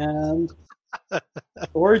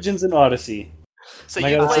 Origins and Odyssey. So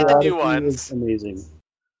you played the new ones. Is amazing.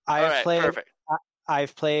 Perfect.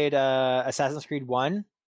 I've played Assassin's Creed 1,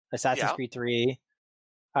 Assassin's Creed 3.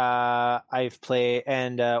 I've played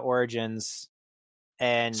Origins,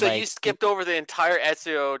 and so you skipped over the entire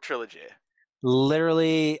Ezio trilogy.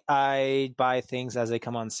 Literally, I buy things as they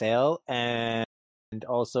come on sale, and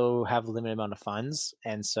also have a limited amount of funds.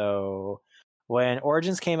 And so, when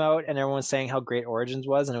Origins came out, and everyone was saying how great Origins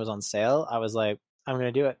was, and it was on sale, I was like, I'm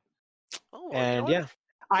gonna do it. Oh, and yeah.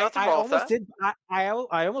 I almost did. I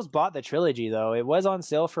almost bought the trilogy though. It was on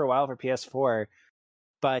sale for a while for PS4,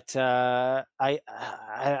 but I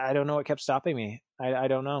don't know what kept stopping me. I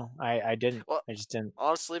don't know. I didn't. Well, I just didn't.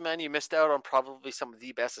 Honestly, man, you missed out on probably some of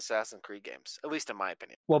the best Assassin's Creed games, at least in my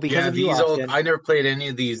opinion. Well, because of you, Austin. I never played any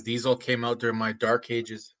of these. These all came out during my dark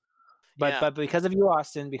ages. But because of you,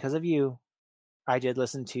 Austin, because of you, I did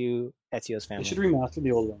listen to Ezio's Family. They should remaster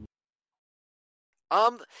the old one.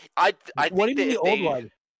 I think what do you mean the old one?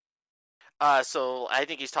 So I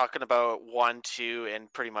think he's talking about 1, 2,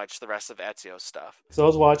 and pretty much the rest of Ezio's stuff. So I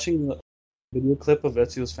was watching the video clip of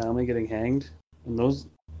Ezio's Family getting hanged, and those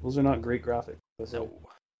are not great graphics. No.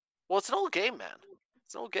 Well, it's an old game, man.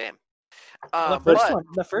 It's an old game.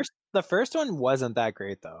 The first one wasn't that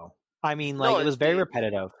great though. I mean, like, No, it was very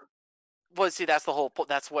repetitive. Well, see, that's the whole.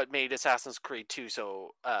 That's what made Assassin's Creed 2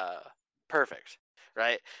 so perfect,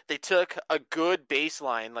 right? They took a good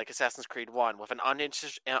baseline like Assassin's Creed 1 with an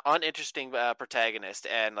uninteresting protagonist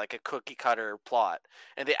and like a cookie cutter plot,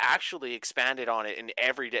 and they actually expanded on it in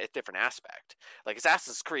every different aspect. Like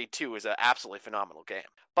Assassin's Creed 2 is an absolutely phenomenal game,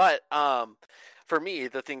 but for me,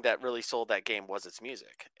 the thing that really sold that game was its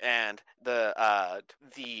music, and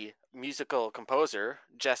the musical composer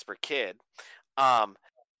Jesper Kyd. Um,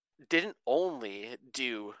 didn't only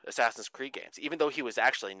do Assassin's Creed games, even though he was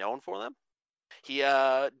actually known for them. He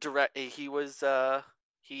he was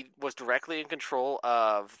directly in control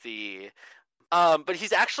of the but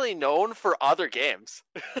he's actually known for other games.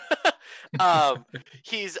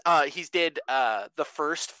 He's did the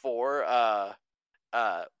first 4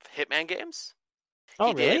 Hitman games. Oh,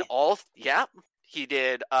 He did really? all yeah. He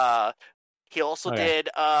did he also Okay. did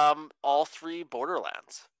all 3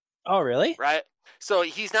 Borderlands. Oh, really? Right? So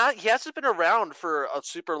he hasn't been around for a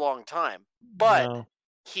super long time, but No.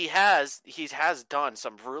 he has done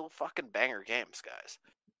some real fucking banger games, guys.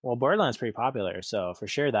 Well, Borderlands pretty popular, so for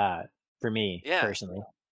sure that for me Yeah. personally.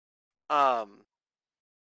 The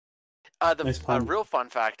Nice pun. real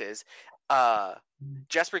fun fact is,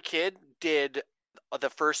 Jesper Kyd did the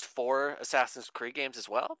first 4 Assassin's Creed games as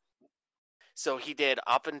well. So he did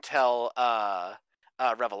up until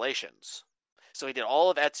Revelations. So he did all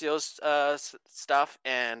of Ezio's stuff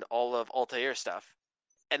and all of Altair's stuff.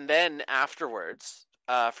 And then afterwards,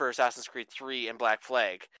 for Assassin's Creed 3 and Black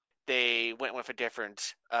Flag, they went with a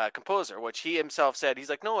different composer, which he himself said, he's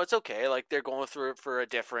like, no, it's okay. Like, they're going through it for a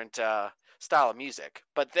different style of music.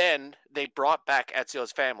 But then they brought back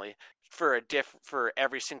Ezio's Family for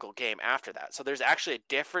every single game after that. So there's actually a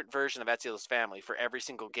different version of Ezio's Family for every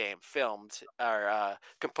single game filmed or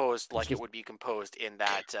composed like it would be composed in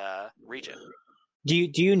that region. Do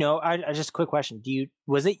you know? I just a quick question.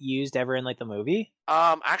 Was it used ever in like the movie?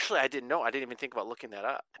 Actually, I didn't know. I didn't even think about looking that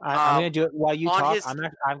up. I'm gonna do it while you talk. his-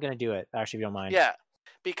 I'm gonna do it actually, if you don't mind. Yeah,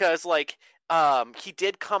 because like he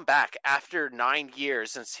did come back after 9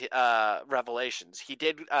 years since Revelations. He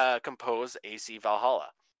did compose AC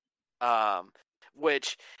Valhalla,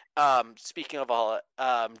 which speaking of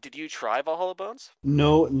Valhalla, did you try Valhalla Bones?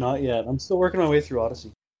 No, not yet. I'm still working my way through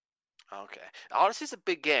Odyssey. Okay, Odyssey's a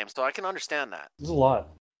big game, so I can understand that. There's a lot.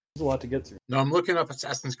 There's a lot to get through. No, I'm looking up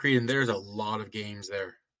Assassin's Creed, and there's a lot of games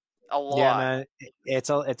there. A lot. Yeah, man. It's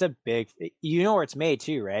a big. You know where it's made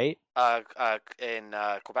too, right? In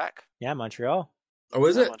Quebec. Yeah, Montreal. Oh,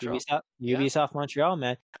 is Yeah, it? Montreal. Ubisoft Montreal,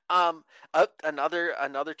 man.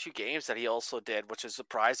 Another 2 games that he also did, which is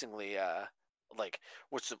surprisingly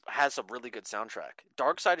which has some really good soundtrack.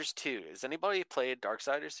 Darksiders 2. Has anybody played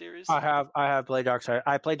Darksiders series? I have played Darksiders.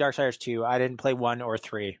 I played Darksiders 2. I didn't play 1 or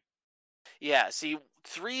 3. Yeah, see,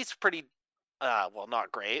 3 is pretty well,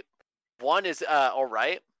 not great. 1 is all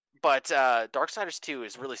right, but Darksiders 2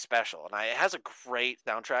 is really special, and it has a great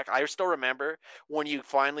soundtrack. I still remember when you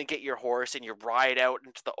finally get your horse and you ride out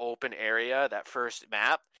into the open area, that first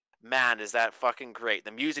map. Man, is that fucking great.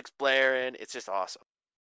 The music's blaring. It's just awesome.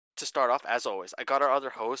 To start off, as always, I got our other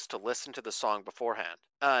host to listen to the song beforehand.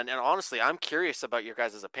 And honestly, I'm curious about your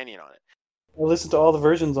guys' opinion on it. I listened to all the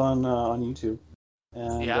versions on YouTube,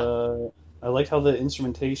 and Yeah. I liked how the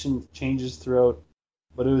instrumentation changes throughout.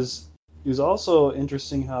 But it was also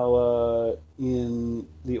interesting how in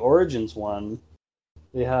the Origins one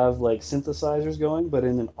they have like synthesizers going, but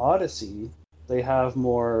in an Odyssey they have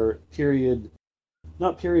more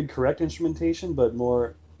not period correct instrumentation, but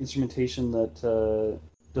more instrumentation that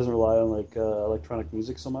doesn't rely on like electronic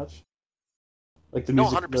music so much. Like the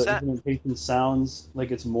music, 100%. the instrumentation sounds like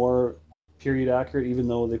it's more period accurate, even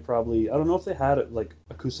though they probably, I don't know if they had like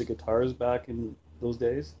acoustic guitars back in those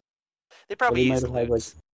days. They probably might used have had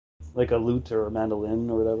lutes. like a lute or a mandolin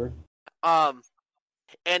or whatever.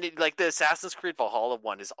 And like the Assassin's Creed Valhalla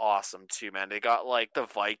one is awesome too, man. They got like the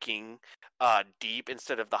Viking deep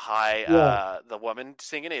instead of the high the woman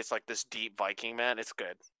singing it. It's like this deep Viking, man. It's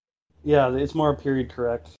good. Yeah, it's more period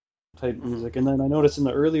correct type music. And then I noticed in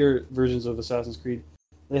the earlier versions of Assassin's Creed,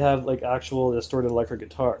 they have like actual distorted electric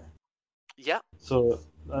guitar. Yeah. So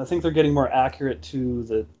I think they're getting more accurate to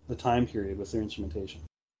the time period with their instrumentation.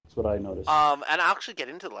 That's what I noticed. And I'll actually get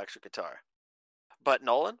into the electric guitar. But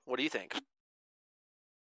Nolan, what do you think?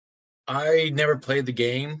 I never played the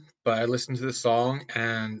game, but I listened to the song,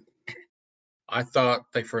 and I thought,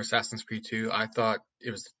 like for Assassin's Creed 2, I thought it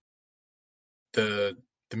was the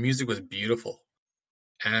music was beautiful,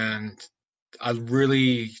 and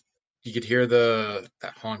you could hear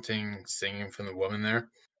that haunting singing from the woman there,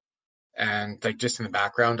 and like just in the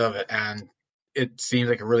background of it, and it seems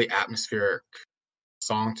like a really atmospheric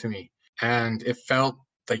song to me, and it felt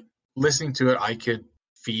like listening to it, I could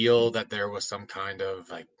feel that there was some kind of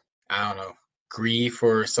like, I don't know, grief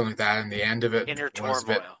or something like that, and the end of it Inner was a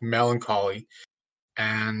bit turmoil. melancholy.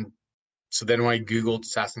 And so then when I Googled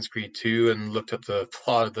Assassin's Creed 2 and looked up the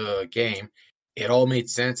plot of the game, it all made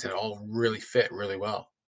sense and it all really fit really well.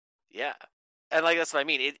 Yeah. And like that's what I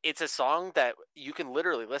mean. It's a song that you can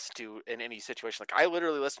literally listen to in any situation. Like I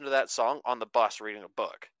literally listened to that song on the bus reading a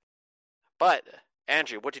book. But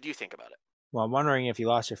Andrew, what did you think about it? Well, I'm wondering if you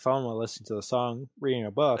lost your phone while listening to the song, reading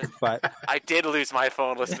a book, but I did lose my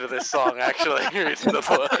phone listening to this song actually reading the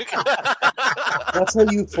book. That's how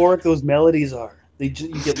euphoric those melodies are. You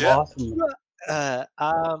get Yeah. lost in them. I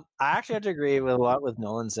actually have to agree with a lot with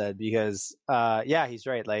Nolan said because yeah, he's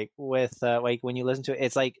right. Like with like when you listen to it,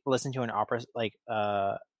 it's like listen to an opera, like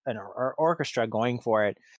an orchestra going for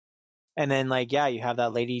it, and then like yeah, you have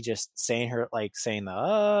that lady just saying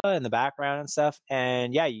the in the background and stuff,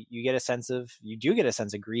 and yeah, you do get a sense of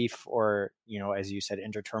grief, or as you said,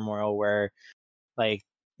 inner turmoil, where like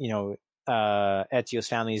Ezio's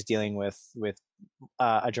family is dealing with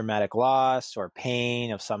a dramatic loss or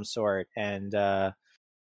pain of some sort, and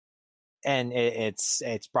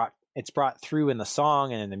it's brought through in the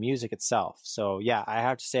song and in the music itself. So yeah, I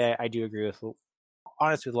have to say I do agree with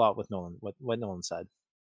honestly with a lot with Nolan, what Nolan said.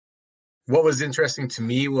 What was interesting to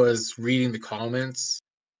me was reading the comments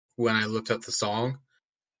when I looked up the song,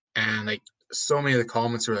 and like so many of the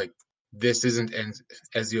comments were like, "This isn't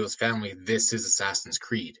Ezio's family. This is Assassin's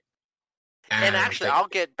Creed." And actually, like, I'll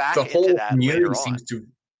get back the into whole that community later on. seems to,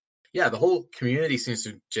 yeah, the whole community seems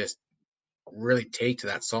to just really take to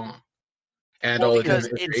that song, and Well, all the because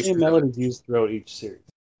different it's The same iterations of it. melodies used throughout each series.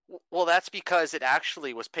 Well, that's because it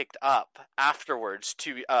actually was picked up afterwards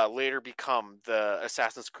to later become the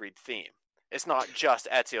Assassin's Creed theme. It's not just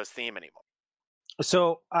Ezio's theme anymore.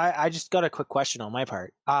 So I just got a quick question on my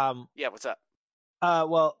part. Yeah, what's up?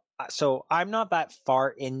 Well, so I'm not that far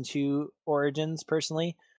into Origins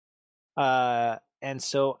personally, and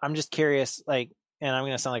so I'm just curious, like, and I'm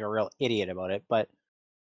gonna sound like a real idiot about it, but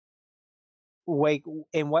like,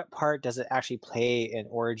 in what part does it actually play in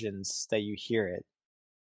Origins that you hear it?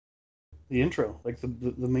 The intro, like the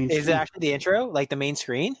main. Is it screen. actually the intro, like the main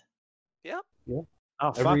screen? Yeah. Yeah.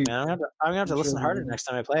 Oh fuck, Every man! I'm gonna have to listen intro- harder next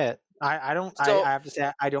time I play it. I don't. So- I have to say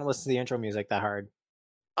I don't listen to the intro music that hard,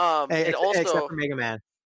 It except also for Mega Man.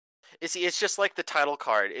 it's just like the title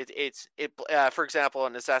card. For example,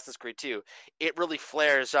 in Assassin's Creed 2, it really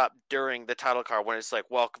flares up during the title card when it's like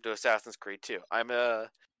 "Welcome to Assassin's Creed 2." I'm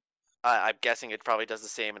guessing it probably does the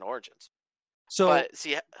same in Origins. So But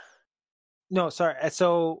see, no, sorry.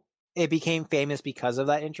 So it became famous because of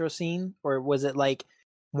that intro scene, or was it like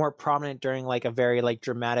more prominent during like a very like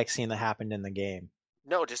dramatic scene that happened in the game?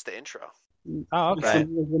 no, just the intro. Oh, It's okay.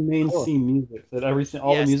 the main Cool. theme music that everything,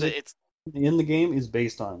 all Yes, the music it's in the game is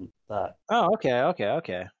based on that. Oh,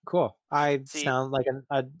 okay. Cool. I See- sound like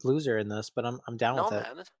a loser in this, but I'm down no with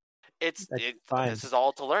it. man. It's fine. this is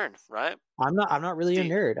all to learn, right? I'm not really a See-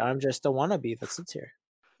 nerd. I'm just a wannabe that sits here.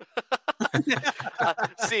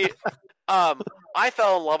 See, I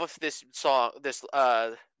fell in love with this song, this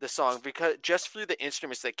song because just through the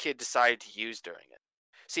instruments that Kid decided to use during it.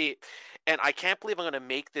 See, and I can't believe I'm going to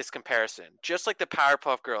make this comparison. Just like the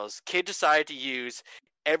Powerpuff Girls, Kid decided to use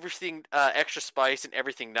everything extra spice and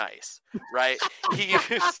everything nice, right? He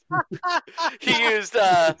used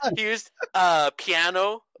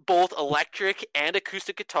piano, both electric and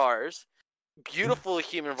acoustic guitars, beautiful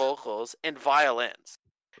human vocals, and violins.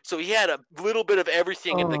 So he had a little bit of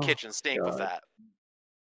everything in the Oh, kitchen sink with God. that.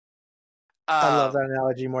 I love that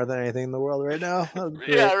analogy more than anything in the world right now. That was great.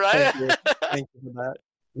 Yeah, right. Thank you for that.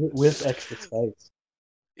 With extra spice.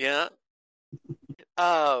 Yeah.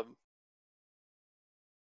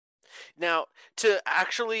 Now, to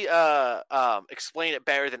actually explain it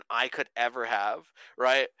better than I could ever have,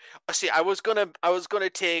 right? See, I was gonna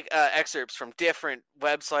take excerpts from different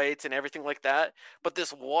websites and everything like that, but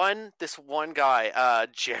this one guy,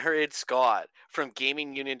 Jared Scott from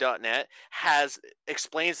GamingUnion.net,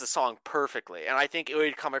 explains the song perfectly, and I think it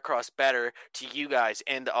would come across better to you guys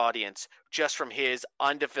and the audience just from his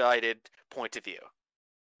undivided point of view.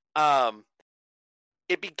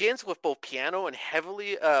 It begins with both piano and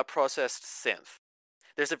heavily processed synth.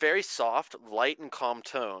 There's a very soft, light, and calm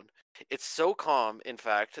tone. It's so calm, in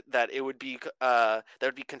fact, that it would be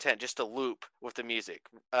content just to loop with the music,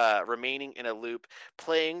 remaining in a loop,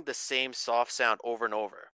 playing the same soft sound over and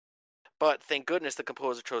over. But thank goodness the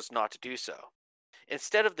composer chose not to do so.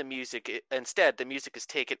 Instead, the music is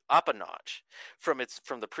taken up a notch from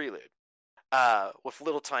the prelude. with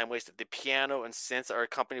little time wasted. The piano and synths are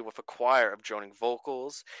accompanied with a choir of droning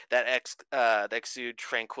vocals that exude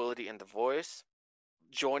tranquility in the voice.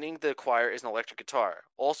 Joining the choir is an electric guitar,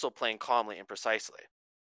 also playing calmly and precisely.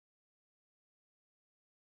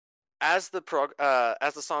 As the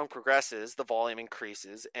song progresses, the volume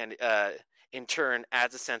increases, and in turn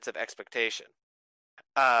adds a sense of expectation.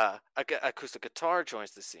 Acoustic guitar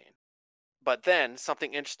joins the scene. But then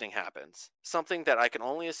something interesting happens, something that I can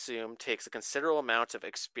only assume takes a considerable amount of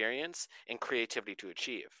experience and creativity to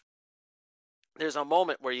achieve. There's a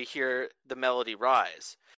moment where you hear the melody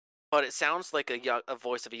rise, but it sounds like a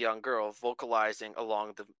voice of a young girl vocalizing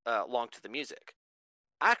along to the music.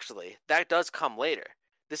 Actually, that does come later.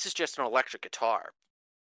 This is just an electric guitar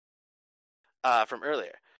from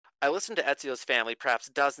earlier. I listened to Ezio's Family perhaps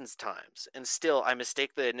dozens of times, and still I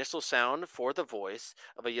mistake the initial sound for the voice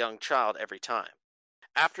of a young child every time.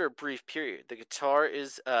 After a brief period, the guitar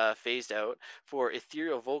is phased out for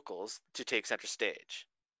ethereal vocals to take center stage.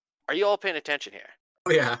 Are you all paying attention here?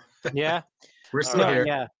 Oh yeah, Yeah. we're still No, here.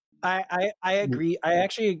 yeah. I agree. I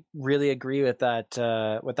actually really agree with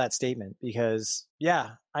that statement because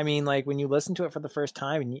I mean, like when you listen to it for the first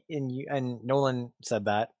time and Nolan said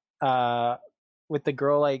that with the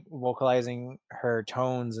girl like vocalizing her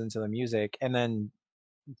tones into the music, and then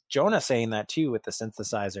Jonah saying that too with the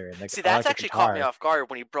synthesizer and the See, that's electric actually guitar. caught me off guard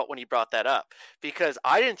when you brought that up, because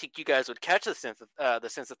I didn't think you guys would catch the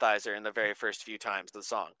synthesizer in the very first few times of the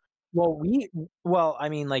song. Well, I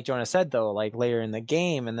mean, like Jonah said though, like later in the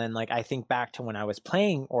game, and then like I think back to when I was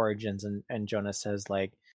playing Origins, and Jonah says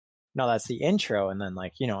like, no, that's the intro, and then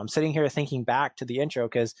like I'm sitting here thinking back to the intro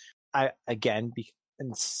because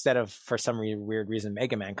instead of for some weird reason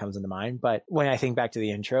Mega Man comes into mind, but when I think back to the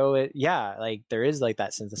intro, like there is like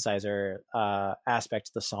that synthesizer aspect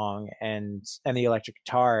to the song and the electric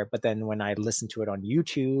guitar, but then when I listen to it on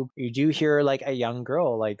YouTube, you do hear like a young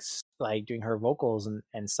girl like doing her vocals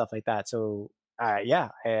and stuff like that. So I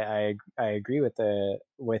agree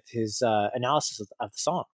with his analysis of the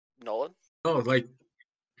song. Nolan? Oh, like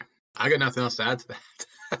I got nothing else to add to that.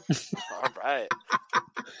 All right.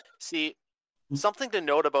 See, something to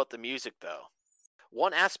note about the music, though.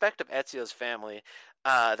 One aspect of Ezio's Family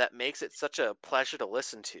that makes it such a pleasure to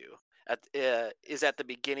listen to is at the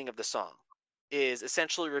beginning of the song, is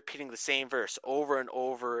essentially repeating the same verse over and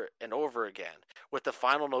over and over again, with the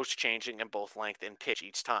final notes changing in both length and pitch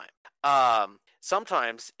each time.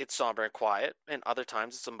 Sometimes it's somber and quiet, and other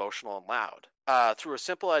times it's emotional and loud. Through a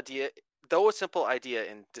simple idea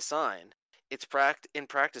in design, in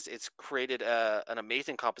practice, it's created an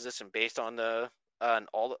amazing composition based on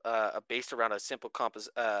based around a simple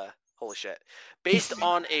based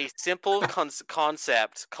on a simple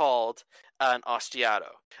concept called an ostinato.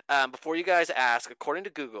 Before you guys ask, according to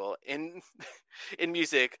Google, in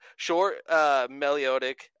music, short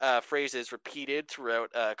melodic phrases repeated throughout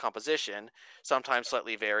a composition, sometimes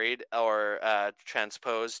slightly varied or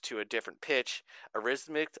transposed to a different pitch, a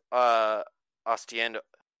rhythmic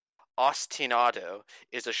ostinato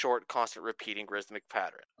is a short, constant repeating rhythmic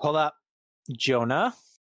pattern. Hold up, Jonah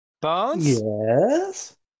Bones.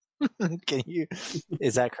 Yes.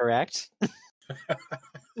 Is that correct?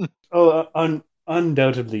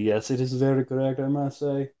 Undoubtedly, yes. It is very correct, I must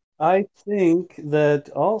say. I think that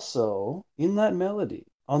also in that melody,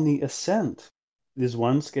 on the ascent is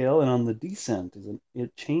one scale, and on the descent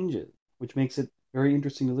it changes, which makes it very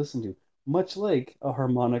interesting to listen to. Much like a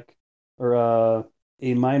harmonic or a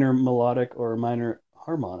minor melodic or a minor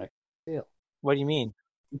harmonic scale. What do you mean?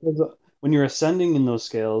 Because when you're ascending in those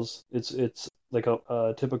scales, it's like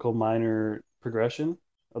a typical minor progression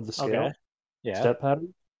of the scale, Okay. Yeah. step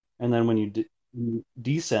pattern, and then when you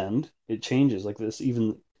descend, it changes like this.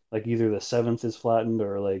 Even like either the seventh is flattened,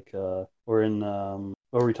 or like or in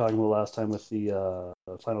what were we talking about last time with the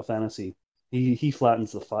Final Fantasy? He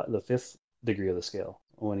flattens the fifth degree of the scale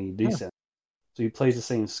when he descends. So he plays the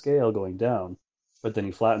same scale going down, but then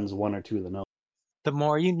he flattens one or two of the notes. The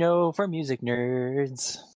more you know for music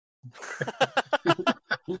nerds.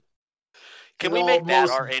 Can we make that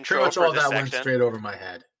our Pretty intro much for all this that section? went straight over my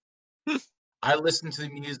head. I listened to the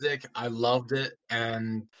music, I loved it,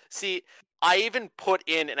 and See, I even put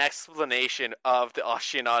in an explanation of the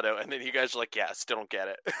ostinato, and then you guys are like, "Yeah, still don't get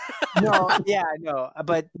it." No,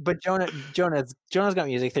 but Jonah's got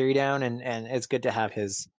music theory down, and it's good to have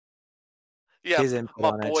his input my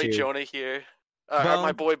on it boy too. Jonah here, or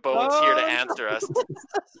my boy Bones here to answer us.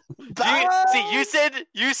 You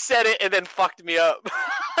said it and then fucked me up.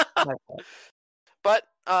 But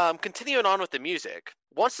continuing on with the music,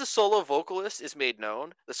 once the solo vocalist is made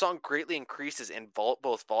known, the song greatly increases in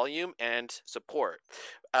both volume and support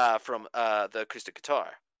from the acoustic guitar.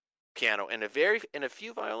 piano, and a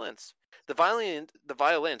few violins. The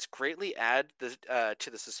violins greatly add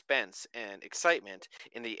to the suspense and excitement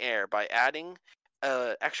in the air by adding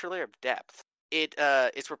an extra layer of depth.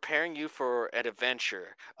 It's preparing you for an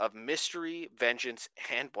adventure of mystery, vengeance,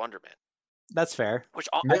 and wonderment. That's fair.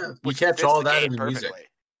 Yeah, you Which catch fits all the that game in the music.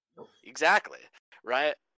 perfectly. Exactly.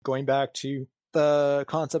 Right. Going back to the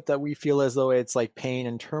concept that we feel as though it's like pain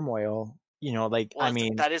and turmoil, like, Well, I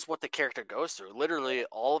mean, that is what the character goes through. Literally,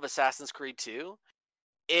 all of Assassin's Creed 2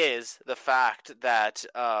 is the fact that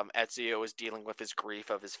Ezio is dealing with his grief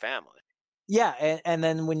of his family. yeah, and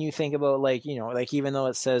then when you think about, like, like, even though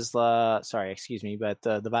it says, sorry, excuse me, but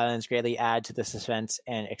the violins greatly add to the suspense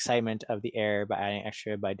and excitement of the air by adding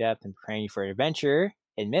extra by depth and preparing you for adventure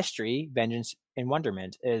and mystery, vengeance and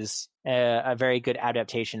wonderment, is a very good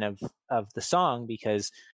adaptation of the song,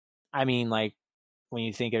 because, I mean, like, when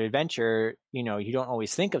you think of adventure, you don't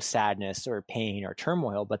always think of sadness or pain or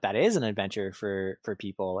turmoil, but that is an adventure for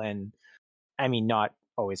people. And I mean, not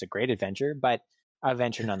always a great adventure, but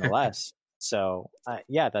adventure nonetheless. So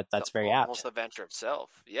yeah, that's very almost apt. the adventure itself.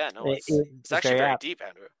 Yeah, no, It's it's actually very apt. deep,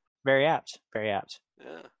 Andrew. Very apt. Very apt.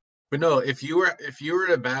 Yeah. But no, if you were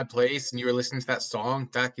in a bad place and you were listening to that song,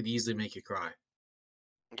 that could easily make you cry.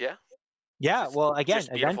 Yeah. Yeah. Well, again,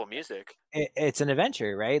 just beautiful music. It's an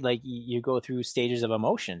adventure, right? Like, you go through stages of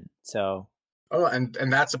emotion. So. Oh, and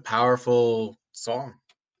that's a powerful song.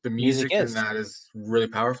 The music in is. that is really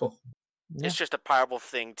powerful. Yeah. It's just a powerful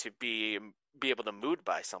thing to be able to mood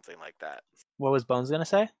by something like that. What was Bones gonna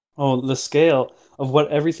say? Oh, the scale of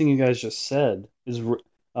what everything you guys just said is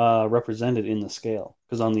represented in the scale.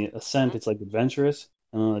 Because on the ascent, it's like adventurous,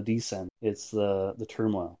 and on the descent, it's the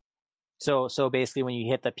turmoil. So basically, when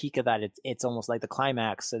you hit the peak of that, it's almost like the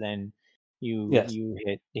climax, and then you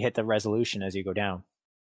hit the resolution as you go down.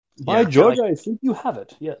 By George, I think you have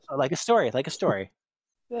it. Yes, like a story.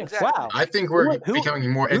 yes. Exactly. Wow. I think we're becoming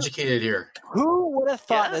more educated here. Who would have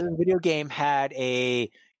thought that a video game had a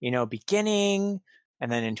beginning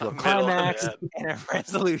and then into a climax and a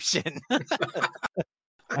resolution?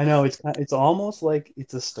 I know, it's almost like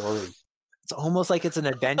it's a story. It's almost like it's an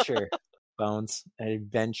adventure, Bones. An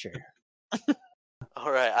adventure.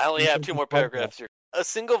 All right, I only have 2 more paragraphs here. A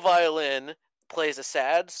single violin plays a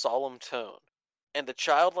sad, solemn tone, and the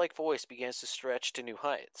childlike voice begins to stretch to new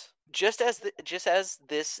heights. Just as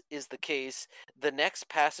this is the case, the next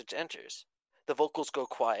passage enters. The vocals go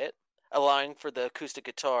quiet, allowing for the acoustic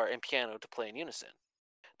guitar and piano to play in unison.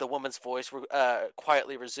 The woman's voice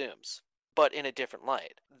quietly resumes, but in a different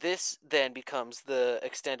light. This then becomes the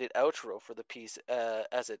extended outro for the piece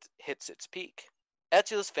as it hits its peak.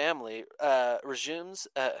 Ezio's family resumes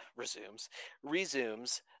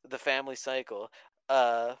the family cycle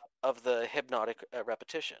of the hypnotic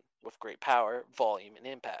repetition with great power, volume, and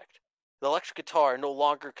impact. The electric guitar, no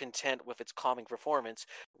longer content with its calming performance,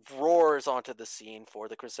 roars onto the scene for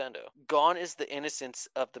the crescendo. Gone is the innocence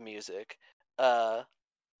of the music that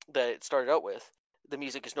it started out with. The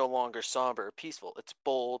music is no longer somber or peaceful. It's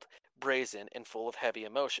bold, brazen, and full of heavy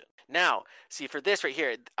emotion. Now, see, for this right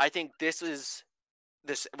here, I think this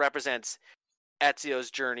represents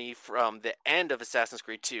Ezio's journey from the end of Assassin's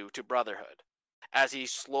Creed 2 to Brotherhood, as he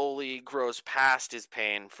slowly grows past his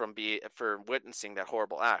pain for witnessing that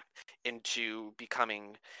horrible act into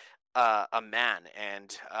becoming a man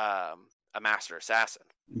and a master assassin.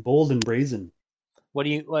 Bold and brazen. What do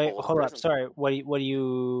you like? Hold up, sorry. What do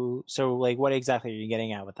you? So, like, what exactly are you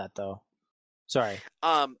getting at with that, though? Sorry.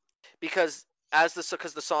 Because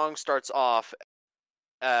the song starts off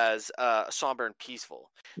as somber and peaceful.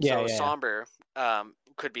 Somber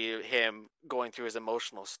could be him going through his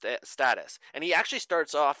emotional status, and he actually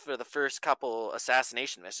starts off for the first couple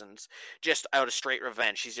assassination missions just out of straight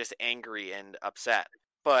revenge. He's just angry and upset.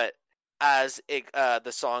 But as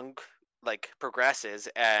the song progresses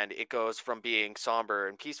and it goes from being somber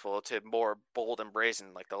and peaceful to more bold and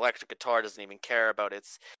brazen, like the electric guitar doesn't even care about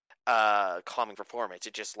its calming performance,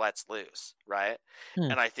 it just lets loose, right?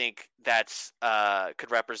 And I think that's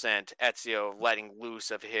could represent Ezio letting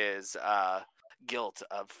loose of his guilt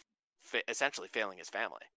of essentially failing his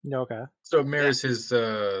family. Okay. So it mirrors his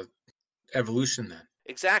evolution then.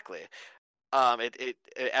 Exactly. It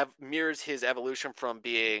mirrors his evolution from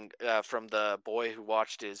being from the boy who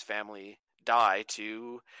watched his family die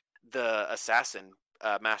to the assassin,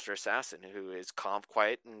 master assassin, who is calm,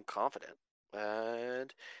 quiet, and confident.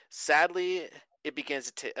 And sadly, it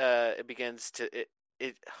begins to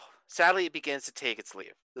take its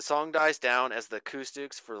leave. The song dies down as the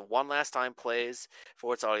acoustics for one last time plays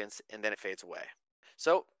for its audience, and then it fades away.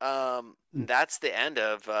 So, that's the end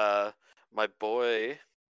of my boy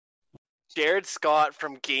Jared Scott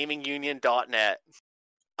from GamingUnion.net.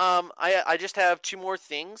 I just have two more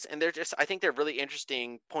things, and I think they're really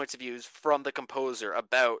interesting points of views from the composer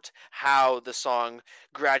about how the song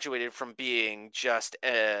graduated from being just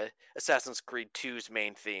Assassin's Creed 2's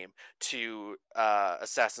main theme to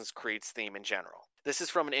Assassin's Creed's theme in general. This is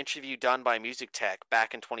from an interview done by Music Tech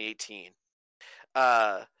back in 2018.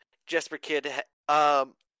 Jesper Kid,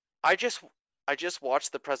 I just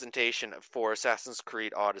watched the presentation for Assassin's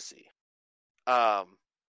Creed Odyssey.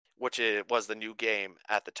 Which was the new game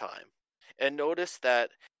at the time, and noticed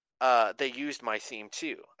that they used my theme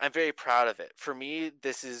too. I'm very proud of it. For me,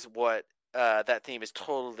 this is what that theme is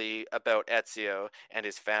totally about Ezio and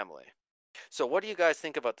his family. So what do you guys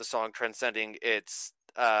think about the song transcending its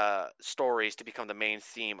stories to become the main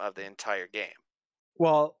theme of the entire game?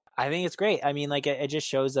 Well, I think it's great. I mean, like it just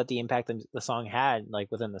shows that the impact that the song had,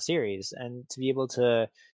 like within the series, and to be able to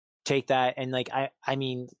take that and like I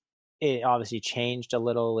mean, it obviously changed a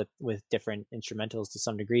little with different instrumentals to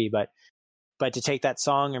some degree, but to take that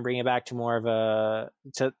song and bring it back to more of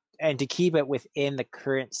to keep it within the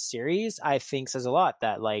current series, I think says a lot.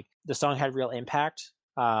 That like the song had real impact.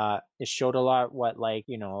 It showed a lot what, like,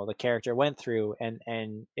 you know, the character went through,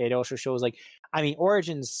 and it also shows, like, I mean,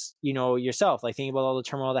 Origins, you know, yourself, like, think about all the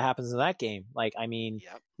turmoil that happens in that game. Like, I mean,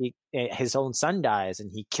 his own son dies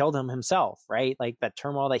and he killed him himself, right? Like that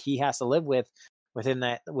turmoil that he has to live with within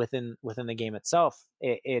the game itself.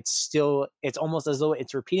 It's almost as though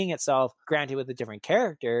it's repeating itself, granted with a different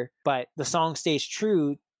character, but the song stays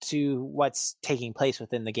true to what's taking place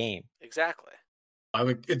within the game. Exactly.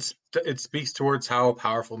 It speaks towards how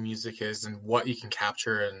powerful music is and what you can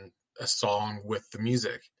capture in a song with the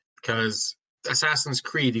music. Because Assassin's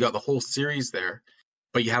Creed, you got the whole series there,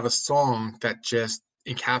 but you have a song that just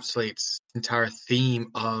encapsulates the entire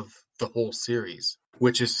theme of the whole series,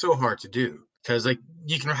 which is so hard to do. Because like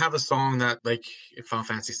you can have a song that, like in Final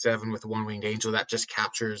Fantasy VII with the One-Winged Angel, that just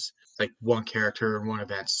captures like one character and one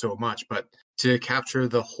event so much, but to capture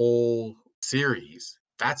the whole series,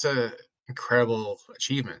 that's a incredible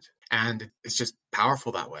achievement, and it's just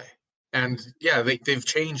powerful that way. And yeah, they've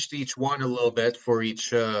changed each one a little bit for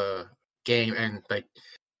each game, and like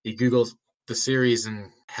you Google the series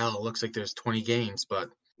and hell, it looks like there's 20 games, but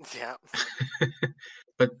yeah.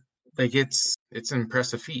 But like it's an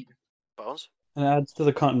impressive feat. Bones? And it adds to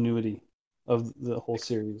the continuity of the whole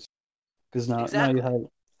series, because now Exactly. you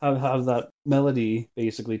have that melody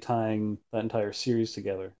basically tying that entire series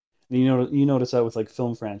together. And you notice that with like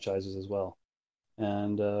film franchises as well,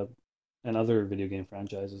 and other video game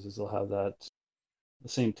franchises, is they'll have the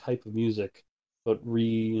same type of music, but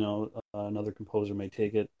another composer may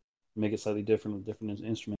take it, make it slightly different with different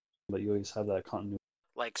instruments, but you always have that continuity.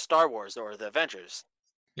 Like Star Wars or the Avengers.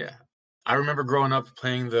 Yeah. I remember growing up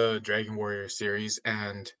playing the Dragon Warrior series,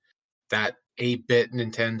 and that 8-bit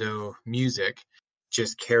Nintendo music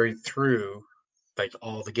just carried through like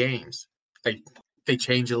all the games. Like they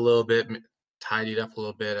changed it a little bit, tidied up a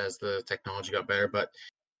little bit as the technology got better, but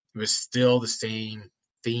it was still the same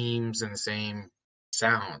themes and the same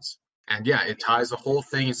sounds. And yeah, it ties the whole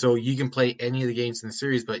thing, so you can play any of the games in the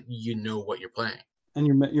series, but you know what you're playing. And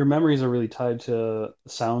your memories are really tied to the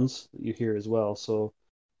sounds that you hear as well. So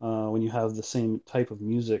when you have the same type of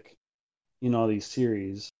music in all these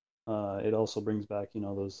series, it also brings back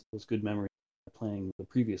those good memories of playing the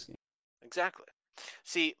previous game. Exactly.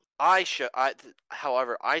 See,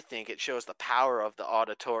 however, I think it shows the power of the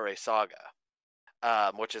Auditore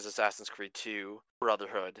saga, which is Assassin's Creed 2,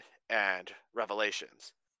 Brotherhood, and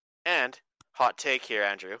Revelations. And, hot take here,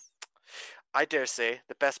 Andrew, I dare say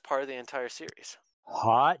the best part of the entire series.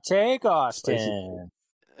 Hot take, Austin.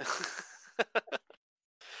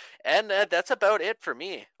 And that's about it for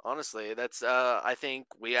me, honestly. That's I think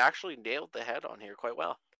we actually nailed the head on here quite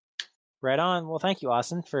well. Right on. Well, thank you,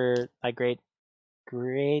 Austin, for a great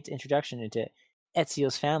introduction into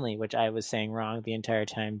Ezio's family, which I was saying wrong the entire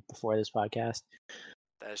time before this podcast.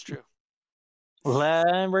 That is true.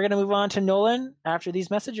 We're going to move on to Nolan after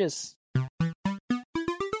these messages.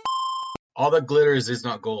 All that glitters is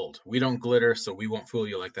not gold. We don't glitter, so we won't fool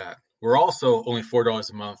you like that. We're also only $4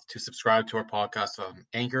 a month to subscribe to our podcast on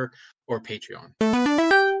Anchor or Patreon.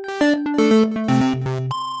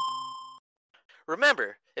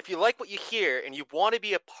 Remember, if you like what you hear and you want to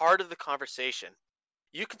be a part of the conversation,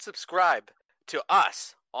 you can subscribe to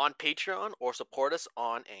us on Patreon or support us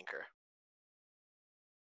on Anchor.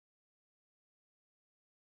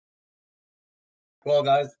 Well,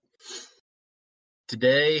 guys,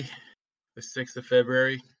 today, the 6th of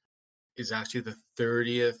February, is actually the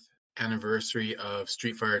 30th anniversary of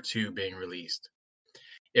Street Fighter II being released.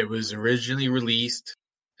 It was originally released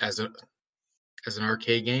as an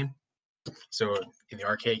arcade game, so in the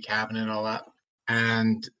arcade cabinet and all that.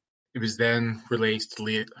 and it was then released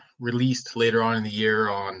later on in the year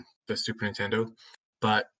on the Super Nintendo.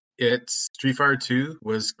 But Street Fighter 2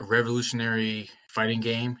 was a revolutionary fighting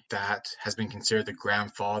game that has been considered the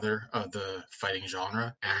grandfather of the fighting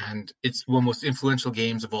genre, and it's one of the most influential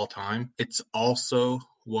games of all time. It's also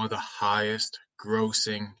one of the highest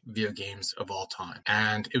grossing video games of all time,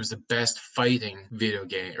 and it was the best fighting video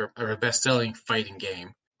game or best selling fighting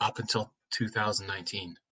game up until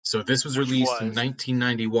 2019. So this was released in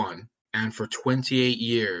 1991, and for 28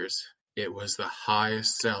 years it was the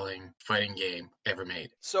highest selling fighting game ever made.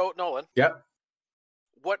 So, Nolan. Yep.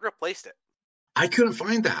 What replaced it? I couldn't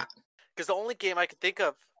find that. Because the only game I could think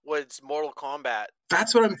of was Mortal Kombat.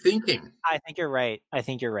 That's what I'm thinking. I think you're right.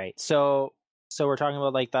 So we're talking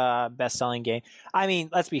about like the best-selling game. I mean,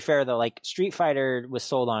 let's be fair though. Like Street Fighter was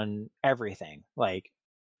sold on everything, like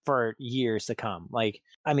for years to come. Like,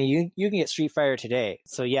 I mean, you can get Street Fighter today.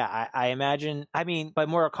 So yeah, I imagine. I mean, but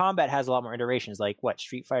Mortal Kombat has a lot more iterations. Like what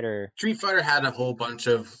Street Fighter? Street Fighter had a whole bunch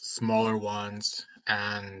of smaller ones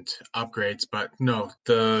and upgrades, but no,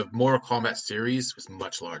 the Mortal Kombat series was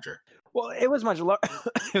much larger. Well, it was much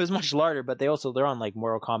it was much larger, but they're on like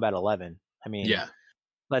Mortal Kombat 11. I mean, yeah.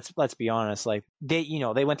 Let's be honest. Like they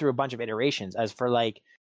went through a bunch of iterations. As for like,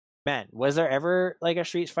 man, was there ever like a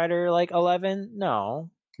Street Fighter like 11? No.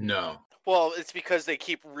 Well, it's because they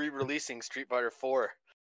keep re-releasing Street Fighter 4.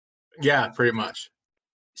 Yeah, pretty much.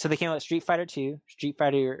 So they came out with Street Fighter 2, Street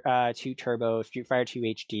Fighter 2 Turbo, Street Fighter 2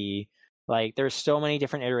 HD. Like there's so many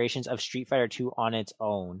different iterations of Street Fighter 2 on its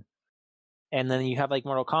own. And then you have like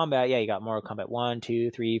Mortal Kombat. Yeah, you got Mortal Kombat 1,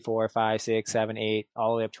 2, 3, 4, 5, 6, 7, 8,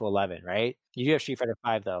 all the way up to 11, right? You do have Street Fighter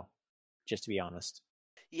 5 though, just to be honest.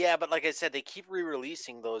 Yeah, but like I said, they keep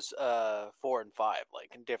re-releasing those 4 and 5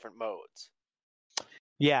 like in different modes.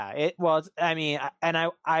 Yeah,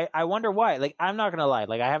 I wonder why. Like, I'm not gonna lie.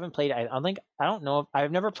 Like, I haven't played.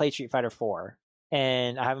 I've never played Street Fighter 4,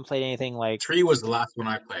 and I haven't played anything like 3 was the last one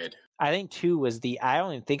I played. I think 2 was I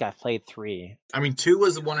don't even think I've played 3. I mean, 2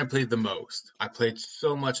 was the one I played the most. I played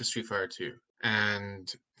so much of Street Fighter 2,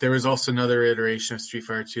 and there was also another iteration of Street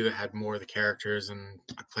Fighter 2 that had more of the characters, and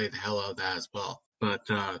I played the hell out of that as well. But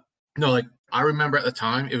no, like I remember at the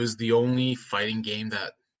time, it was the only fighting game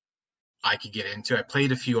that I could get into. I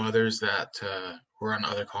played a few others that were on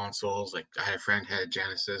other consoles. Like I had a friend who had a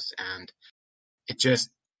Genesis, and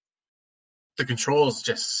the controls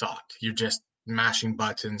just sucked. You're just mashing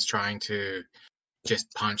buttons, trying to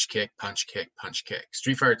just punch, kick, punch, kick, punch, kick.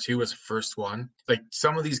 Street Fighter 2 was the first one. Like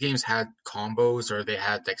some of these games had combos or they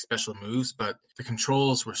had like special moves, but the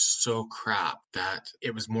controls were so crap that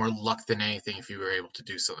it was more luck than anything if you were able to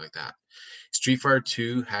do something like that. Street Fighter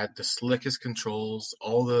 2 had the slickest controls.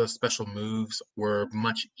 All the special moves were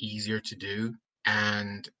much easier to do.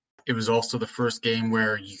 And it was also the first game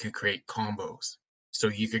where you could create combos. So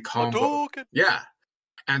you could combo. Yeah.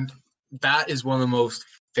 And that is one of the most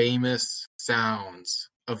famous sounds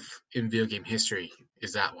in video game history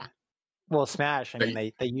is that one. Well, Smash. I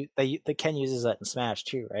mean, the Ken uses that in Smash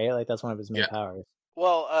too, right? Like that's one of his main powers.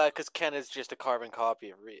 Well, because Ken is just a carbon copy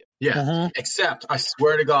of Ryu. Yeah, except I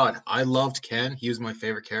swear to God, I loved Ken. He was my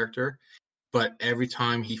favorite character. But every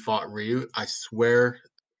time he fought Ryu, I swear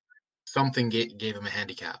something gave him a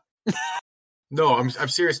handicap. No, I'm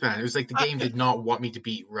serious, man. It was like the game did not want me to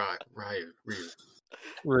beat Ryu.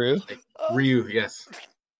 Like, Ryu, yes.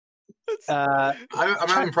 I'm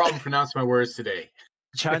having a problem pronouncing my words today.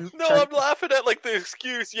 I'm laughing at like the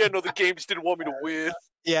excuse. Yeah, no, the game just didn't want me to win.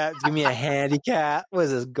 Yeah, give me a handicap. What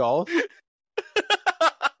is this, golf?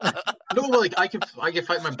 No, like I could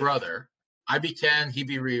fight my brother. I'd be Ken, he'd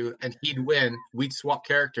be Ryu, and he'd win. We'd swap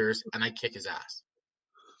characters, and I'd kick his ass.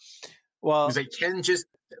 Well, because like Ken just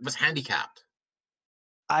was handicapped.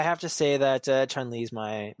 I have to say that Chun-Li's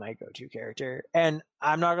my go-to character, and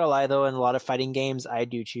I'm not gonna lie though. In a lot of fighting games, I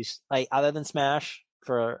do choose like other than Smash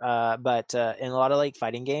but in a lot of like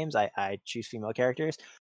fighting games, I choose female characters.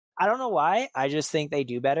 I don't know why. I just think they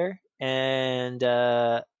do better and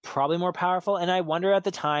probably more powerful. And I wonder at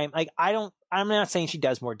the time, like I'm not saying she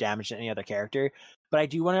does more damage than any other character, but I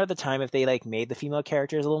do wonder at the time if they like made the female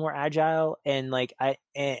characters a little more agile. And like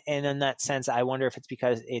and in that sense, I wonder if it's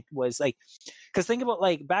because it was like, because think about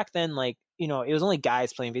like back then, like it was only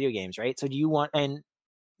guys playing video games, right? So do you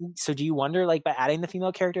wonder like by adding the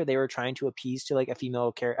female character, they were trying to appease to like a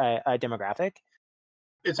female demographic?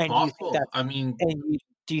 It's possible.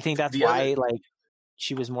 Do you think that's why like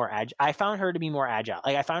she was more agile? I found her to be more agile.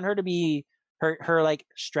 Like I found her to be her like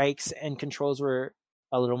strikes and controls were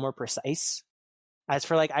a little more precise. As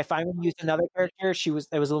for like I find when you used another character, it was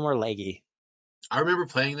a little more leggy. I remember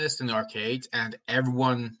playing this in the arcades, and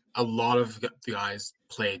a lot of the guys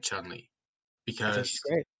played Chun-Li I think she's because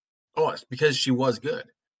great. it's because she was good,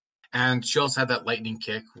 and she also had that lightning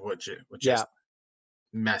kick, which just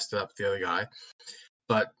messed up the other guy.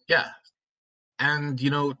 But yeah, and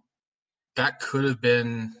that could have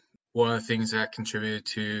been one of the things that contributed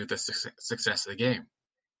to the success of the game.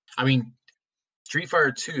 I mean, Street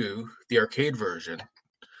Fighter 2, the arcade version,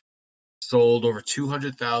 sold over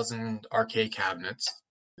 200,000 arcade cabinets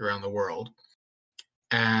around the world.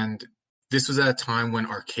 And this was at a time when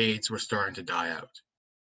arcades were starting to die out.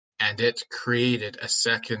 And it created a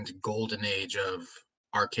second golden age of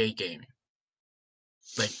arcade gaming.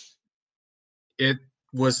 Like, it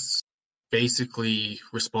was basically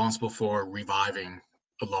responsible for reviving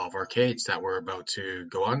a lot of arcades that were about to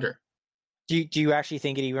go under. Do you actually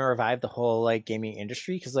think it even revived the whole like gaming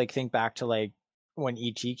industry? Because like think back to like when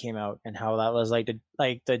ET came out and how that was like the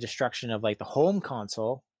destruction of like the home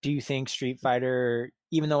console. Do you think Street Fighter,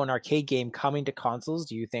 even though an arcade game coming to consoles,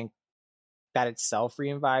 do you think that itself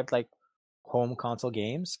revived like home console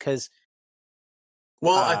games? Because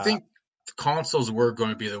I think consoles were going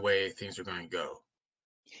to be the way things were going to go.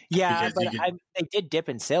 Yeah, but they did dip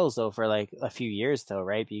in sales though for like a few years though,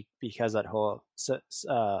 right? Because that whole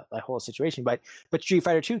situation. But Street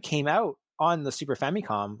Fighter 2 came out on the Super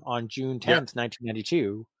Famicom on June 10th,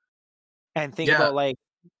 1992. And think about like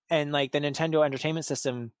the Nintendo Entertainment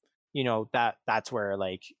System, that's where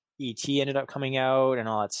like ET ended up coming out and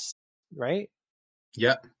all that, right?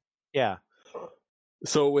 Yeah. Yeah.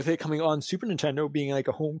 So with it coming on Super Nintendo being like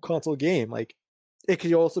a home console game, like it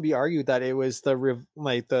could also be argued that it was the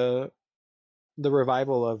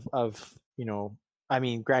revival of I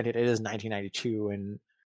mean, granted, it is 1992, and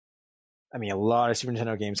I mean a lot of Super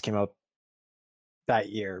Nintendo games came out that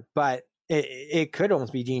year, but it could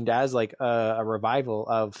almost be deemed as like a revival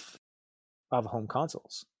of home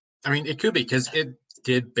consoles. I mean, it could be because it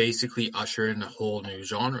did basically usher in a whole new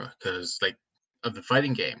genre of the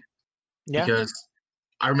fighting game. Yeah. Because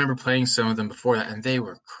I remember playing some of them before that, and they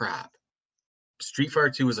were crap. Street Fighter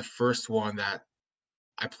 2 was the first one that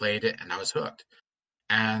I played it, and I was hooked.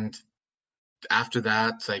 And after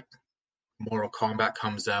that, like Mortal Kombat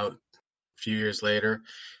comes out a few years later,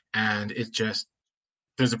 and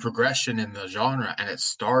there's a progression in the genre,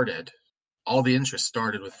 and all the interest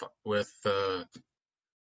started with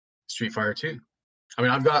Street Fighter 2. I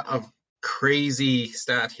mean, I've got a crazy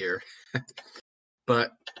stat here,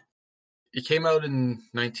 but it came out in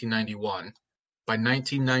 1991. By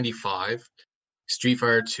 1995, Street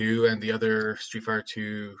Fighter 2 and the other Street Fighter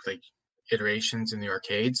 2 iterations in the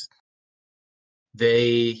arcades,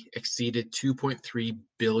 they exceeded $2.3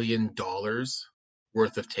 billion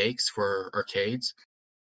worth of takes for arcades,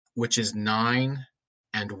 which is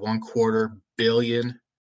 9.25 billion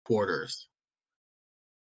quarters.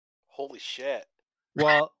 Holy shit!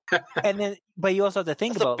 Well, and then, but you also have to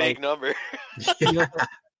think That's about a big number.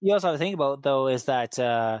 You also have to think about though is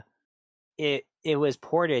that it was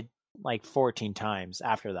ported like 14 times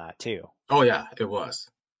after that too. Oh yeah, it was.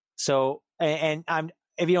 So and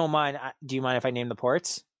if you don't mind, do you mind if I name the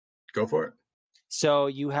ports? Go for it. So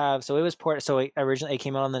it was ported. So originally it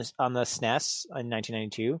came out on the SNES in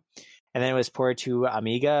 1992, and then it was ported to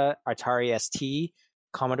Amiga, Atari ST,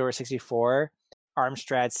 Commodore 64,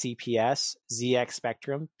 Amstrad CPS, ZX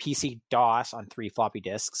Spectrum, PC DOS on 3 floppy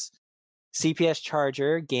disks, CPS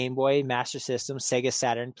Charger, Game Boy, Master System, Sega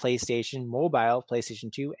Saturn, PlayStation Mobile,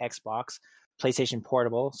 PlayStation 2, Xbox, PlayStation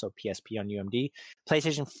Portable, so PSP on UMD,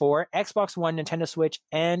 PlayStation 4, Xbox One, Nintendo Switch,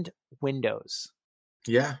 and Windows.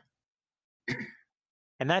 Yeah.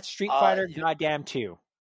 And that's Street Fighter goddamn 2.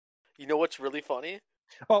 You know what's really funny?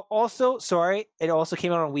 Oh, also, sorry, it also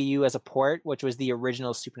came out on Wii U as a port, which was the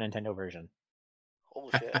original Super Nintendo version.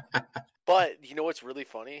 Holy shit. But you know what's really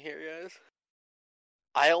funny here, guys?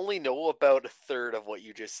 I only know about a third of what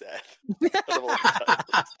you just said.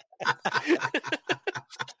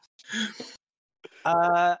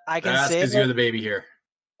 I can That's say because you're the baby here.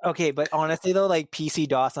 Okay, but honestly though, like PC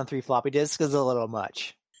DOS on 3 floppy disks is a little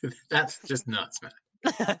much. That's just nuts, man.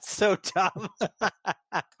 That's so dumb.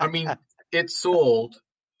 I mean, it sold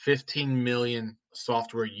 15 million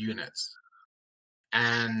software units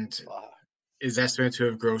and is estimated to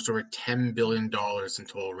have grossed over $10 billion in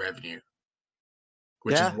total revenue,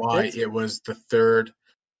 which is why it was the third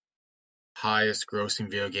highest grossing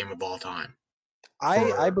video game of all time.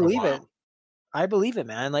 I believe it. I believe it,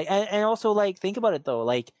 man. Like, and also like think about it though.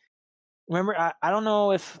 Like, remember, I don't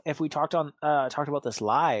know if we talked about this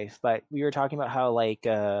live, but we were talking about how like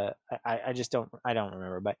I don't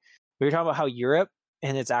remember, but we were talking about how Europe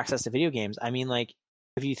and its access to video games. I mean, like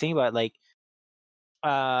if you think about it, like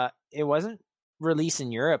it wasn't released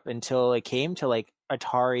in Europe until it came to like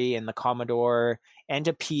Atari and the Commodore and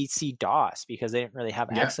to PC DOS because they didn't really have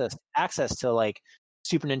Yeah. access to like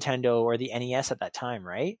Super Nintendo or the NES at that time,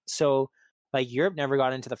 right? So like Europe never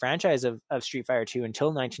got into the franchise of Street Fighter 2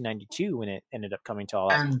 until 1992 when it ended up coming to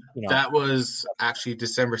all And you know. that was actually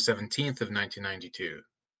December 17th of 1992.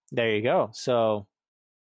 There you go. So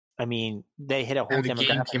I mean, they hit a whole And the demographic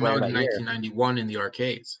game came right out that in year. 1991 in the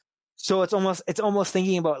arcades. So it's almost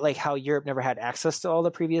thinking about like how Europe never had access to all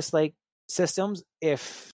the previous like systems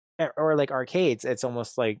or like arcades. It's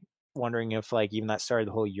almost like wondering if like even that started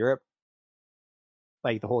the whole Europe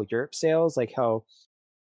sales, like how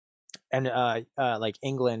and like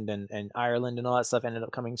England and Ireland and all that stuff ended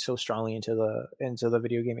up coming so strongly into the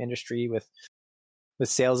video game industry with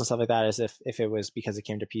sales and stuff like that, as if it was because it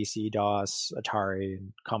came to PC, DOS, Atari,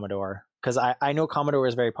 and Commodore. Because I know Commodore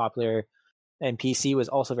was very popular, and PC was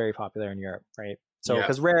also very popular in Europe, right? So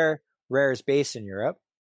because Rare is based in Europe,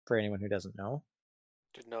 for anyone who doesn't know.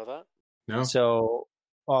 Didn't know that. No. So,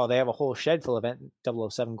 they have a whole shed full of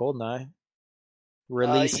 007 GoldenEye.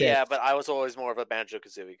 Release it. Yeah, but I was always more of a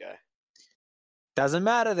Banjo-Kazooie guy. Doesn't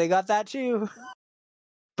matter. They got that too.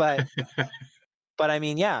 But I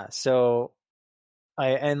mean, yeah. So,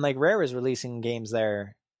 like Rare was releasing games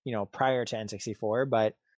there, prior to N64,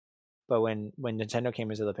 but when Nintendo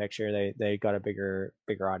came into the picture, they got a bigger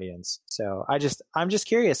audience. So I'm just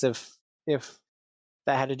curious if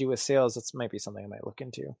that had to do with sales. That might be something I might look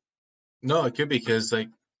into. No, it could be because like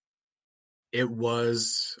it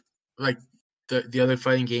was like the other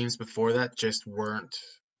fighting games before that just weren't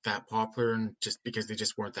that popular, and just because they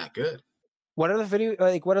just weren't that good. What are the video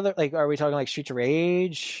like? What other like? Are we talking like Streets of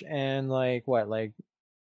Rage and like what like?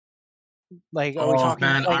 Like, are we talking?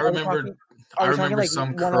 Man, like, I remember like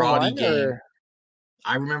some one-on-one karate game. or...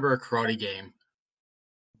 I remember a karate game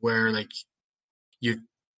where like you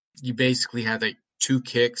basically had like 2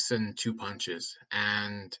 kicks and 2 punches,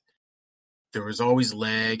 and there was always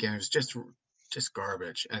lag, and it was just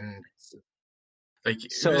garbage, and like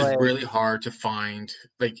it So, was like, really hard to find.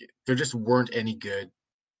 Like there just weren't any good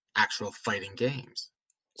actual fighting games.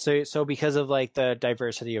 So because of like the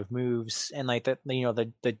diversity of moves and like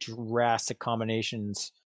the drastic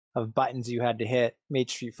combinations of buttons you had to hit, made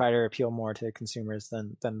Street Fighter appeal more to consumers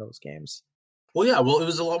than those games. Well, yeah, it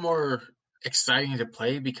was a lot more exciting to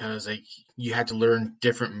play because like you had to learn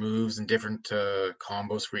different moves and different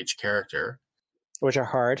combos for each character, which are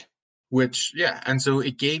hard. Which and so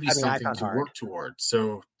it gave you I something to work towards.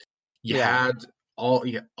 So you had all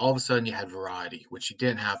of a sudden you had variety, which you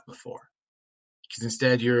didn't have before. Because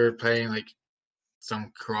instead you're playing like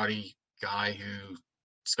some karate guy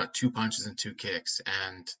who's got 2 punches and 2 kicks,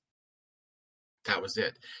 and that was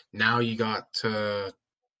it. Now you got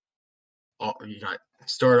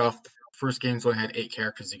start off. The first games only had 8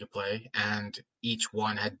 characters you could play, and each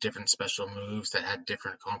one had different special moves that had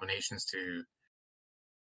different combinations to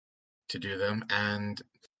do them, and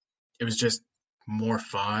it was just more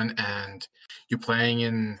fun. And you're playing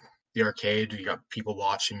in the arcade, you got people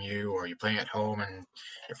watching you, or you're playing at home and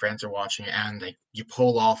your friends are watching, and like you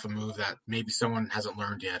pull off a move that maybe someone hasn't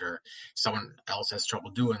learned yet, or someone else has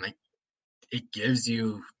trouble doing. Like it gives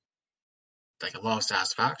you like a lot of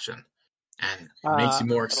satisfaction, and makes you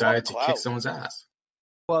more excited to kick someone's ass.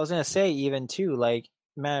 Well, I was gonna say even too, like,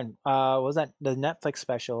 man, was that the Netflix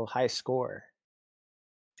special High Score?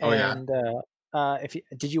 And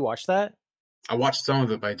did you watch that? I watched some of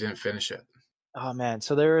it, but I didn't finish it. Oh man,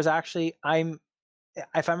 so there was actually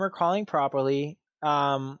if I'm recalling properly,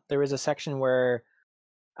 there was a section where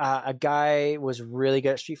a guy was really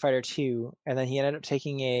good at Street Fighter 2, and then he ended up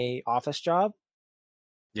taking a office job.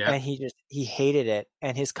 Yeah. And he hated it,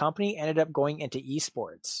 and his company ended up going into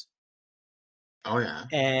esports. Oh yeah.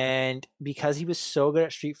 And because he was so good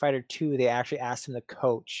at Street Fighter 2, they actually asked him to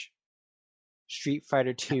coach Street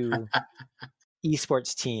Fighter 2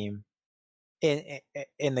 esports team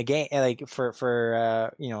in the game, like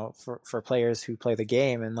for players who play the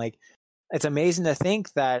game. And like it's amazing to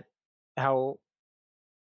think that how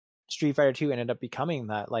Street Fighter 2 ended up becoming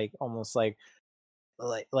that, like almost like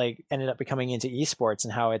ended up becoming into esports,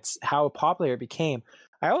 and how popular it became.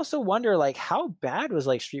 I also wonder like how bad was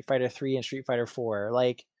like Street Fighter 3 and Street Fighter 4,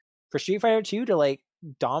 like for Street Fighter 2 to like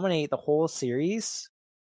dominate the whole series.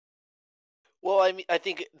 Well, I mean, I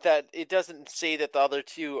think that it doesn't say that the other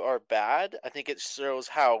two are bad. I think it shows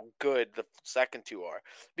how good the second two are,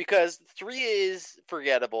 because 3 is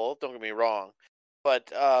forgettable. Don't get me wrong,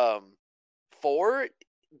 but 4,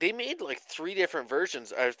 they made like 3 different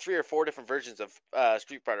versions, or 3 or 4 different versions of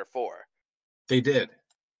Street Fighter 4. They did.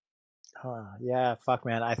 Yeah, fuck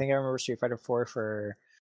man. I think I remember Street Fighter 4 for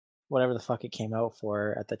whatever the fuck it came out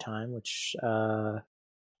for at the time, which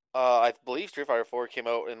I believe Street Fighter 4 came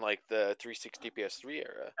out in like the 360 PS3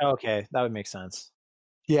 era. Okay, that would make sense.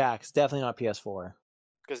 Yeah, it's definitely not PS4.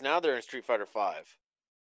 Because now they're in Street Fighter 5.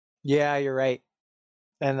 Yeah, you're right.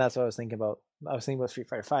 And that's what I was thinking about. I was thinking about Street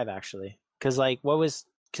Fighter 5 actually. Because like, what was?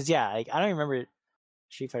 Because yeah, like, I don't remember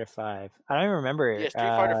Street Fighter 5. I don't even remember. Yeah, Street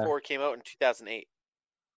Fighter 4 came out in 2008.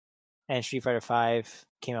 And Street Fighter 5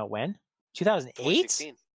 came out when? 2008.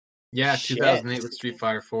 2016. Yeah, Shit. 2008 with Street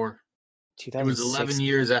Fighter 4. It was 11 2006.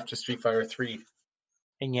 years after Street Fighter 3.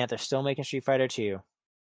 And yet they're still making Street Fighter 2.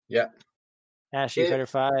 Yeah. Yeah, Street Fighter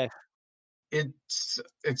 5.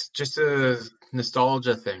 It's just a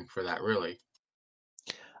nostalgia thing for that, really.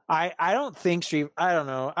 I don't think I don't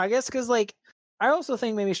know. I guess because like I also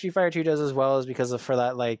think maybe Street Fighter 2 does as well is because of for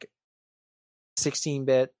that like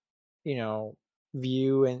 16-bit,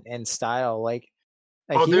 view and style. Like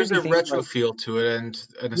Oh, even there's if a you think, retro like, feel to it and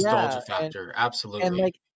a nostalgia factor. and Absolutely.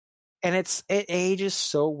 like it ages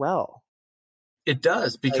so well. It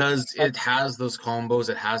does because Like- it has those combos,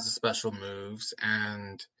 it has the special moves,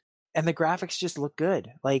 and the graphics just look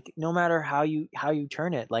good. Like no matter how you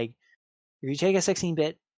turn it, like if you take a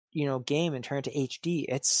 16-bit game and turn it to HD,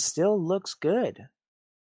 it still looks good.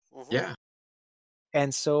 Mhm. yeah.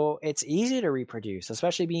 And so it's easy to reproduce,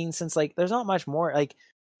 especially being since like there's not much more like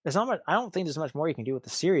there's not much. I don't think there's much more you can do with the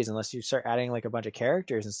series unless you start adding like a bunch of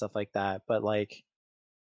characters and stuff like that. But like,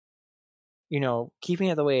 keeping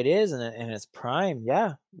it the way it is and its prime,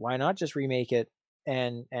 yeah, why not just remake it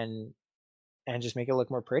and just make it look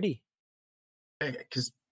more pretty?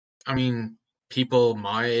 Because, I mean, people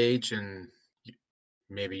my age and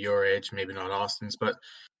maybe your age, maybe not Austin's, but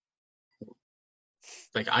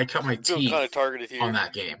like I cut my Feel teeth kind of targeted here. on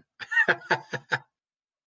that game.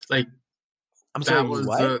 Like I'm sorry, that was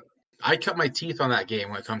what? I cut my teeth on that game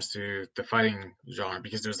when it comes to the fighting genre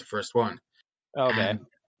because it was the first one. Okay. And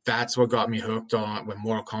that's what got me hooked on when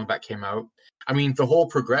Mortal Kombat came out. I mean, the whole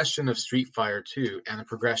progression of Street Fighter 2 and the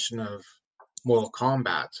progression of Mortal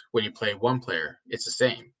Kombat, when you play one player, it's the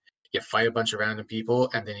same. You fight a bunch of random people,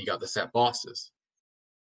 and then you got the set bosses.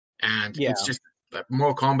 And Yeah. it's just like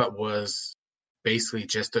Mortal Kombat was basically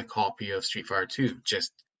just a copy of Street Fighter 2,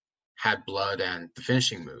 just had blood and the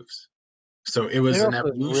finishing moves. So it was It an also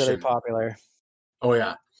was evolution. really popular. Oh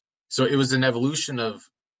yeah. So it was an evolution of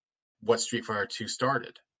what Street Fighter 2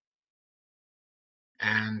 started.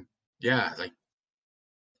 And yeah, like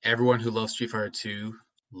everyone who loved Street Fighter 2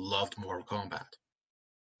 loved Mortal Kombat.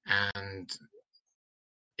 And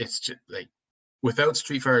it's just like without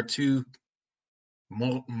Street Fighter 2,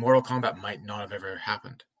 Mortal Kombat might not have ever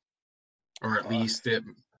happened. Or at least it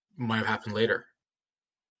might have happened later.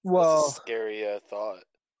 Well, That's a scary thought.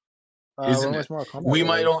 Isn't when it? was Mortal Kombat We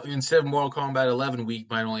might released? instead of Mortal Kombat 11, we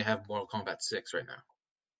might only have Mortal Kombat 6 right now.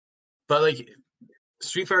 But like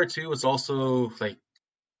Street Fighter 2 was also like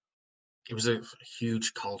it was a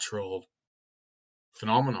huge cultural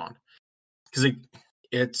phenomenon because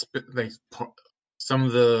it's like some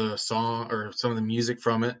of the song or some of the music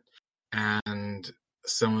from it and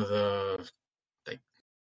some of the like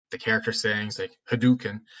the character sayings like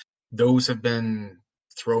Hadouken, those have been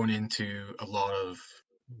thrown into a lot of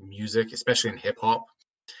music, especially in hip hop.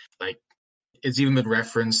 Like it's even been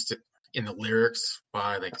referenced in the lyrics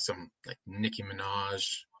by like some like Nicki Minaj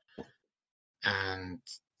and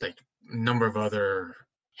like a number of other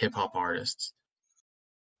hip hop artists.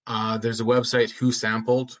 There's a website Who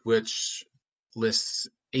Sampled, which lists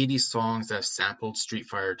 80 songs that have sampled Street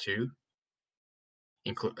Fighter 2,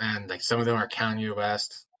 and like some of them are Kanye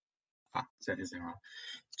West, said his name wrong,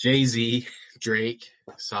 Jay-Z, Drake,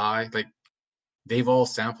 Psy, like they've all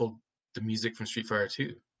sampled the music from Street Fighter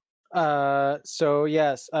 2. So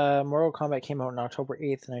yes, Mortal Kombat came out on October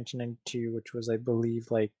 8th, 1992, which was, I believe,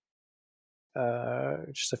 like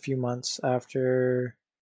just a few months after.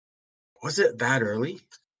 Was it that early?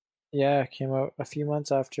 Yeah, it came out a few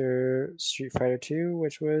months after Street Fighter 2,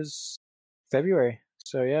 which was February.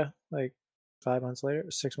 So yeah, like 5 months later,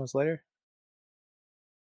 6 months later.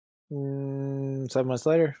 7 months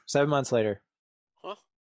later. 7 months later. Huh?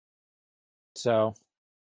 So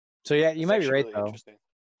yeah, you That's might be actually right really though. interesting.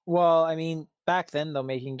 Well, I mean, back then though,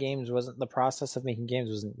 making games wasn't the process of making games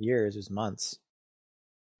wasn't years, it was months.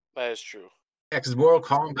 That is true. Yeah, because Mortal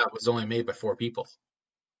Kombat was only made by 4 people.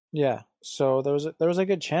 Yeah, so there was a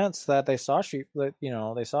good chance that they saw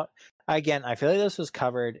they saw. Again, I feel like this was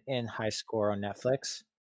covered in High Score on Netflix,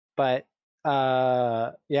 but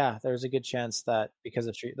yeah, there was a good chance that because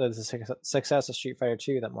of the success of Street Fighter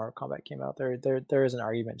 2 that Mortal Kombat came out. There is an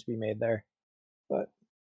argument to be made there, but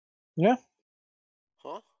yeah.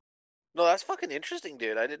 Huh? No, that's fucking interesting,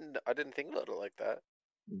 dude. I didn't think about it like that.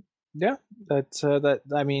 Yeah, that.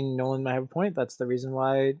 I mean, Nolan might have a point. That's the reason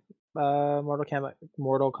why Mortal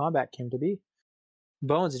Kombat came to be.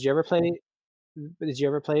 Bones, did you ever play? Did you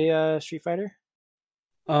ever play Street Fighter?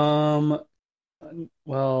 Um,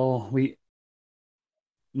 well, we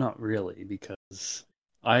not really because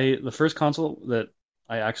the first console that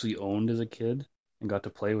I actually owned as a kid and got to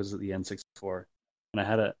play was the N64, and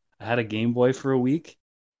I had a Game Boy for a week,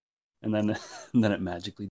 and then and then it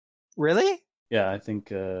magically. Really? Yeah, I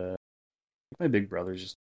think my big brother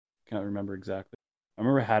just can't remember exactly. I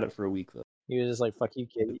remember I had it for a week though. He was just like, "Fuck you,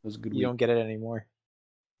 kid. It was a good You week. don't get it anymore."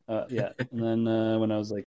 Yeah, and then when I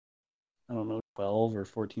was like, I don't know, 12 or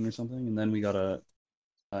 14 or something, and then we got a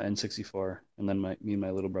N64, and then me and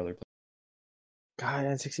my little brother played. God,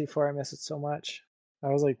 N64, I miss it so much. I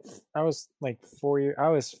was like 4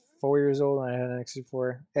 years old when I had an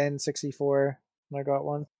N64 when I got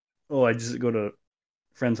one. Oh, I just go to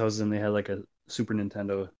friends' houses and they had like a Super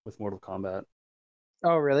Nintendo with Mortal Kombat.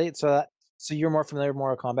 Oh, really? So you're more familiar with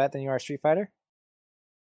Mortal Kombat than you are Street Fighter?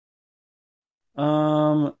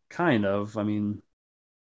 Kind of. I mean,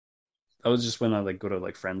 that was just when I like go to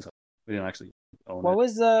like friends' house. We didn't actually own What it.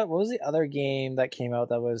 was the other game that came out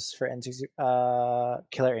that was for N60?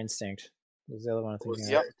 Killer Instinct was the other one I'm thinking of.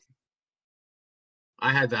 Yep.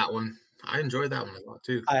 I had that one. I enjoyed that one a lot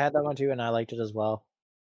too. I had that one too, and I liked it as well.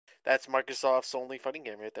 That's Microsoft's only fighting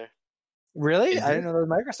game right there. Really? Is I didn't it? know that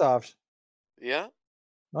was Microsoft. Yeah,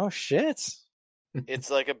 Oh shit! it's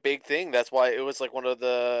like a big thing. That's why it was like one of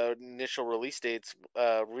the initial release dates,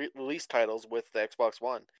 release titles with the Xbox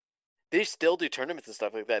One. They still do tournaments and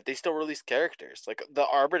stuff like that. They still release characters. Like the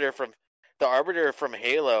Arbiter from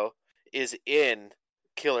Halo is in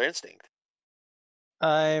Killer Instinct.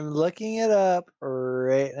 I'm looking it up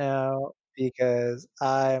right now because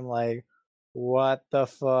I'm like, what the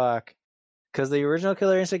fuck? Because the original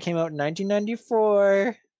Killer Instinct came out in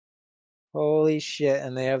 1994. Holy shit!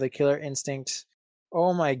 And they have the Killer Instinct.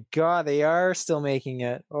 Oh my god, they are still making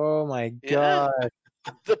it. Oh my Yeah. god.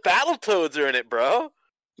 The Battletoads are in it, bro.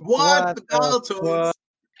 What? The the Battletoads? fuck?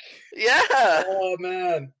 Yeah. Oh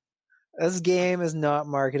man. This game is not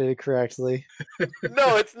marketed correctly.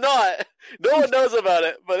 No, it's not. No one knows about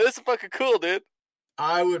it, but it's fucking cool, dude.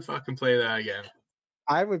 I would fucking play that again.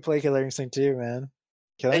 I would play Killer Instinct too, man.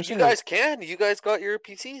 Killer And you Instinct guys can. You guys got your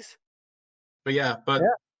PCs. But yeah, Yeah.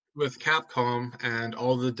 with Capcom and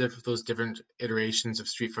all the those different iterations of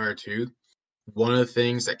Street Fighter 2, one of the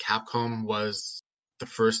things that Capcom was the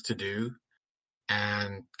first to do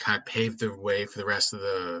and kind of paved the way for the rest of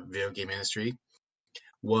the video game industry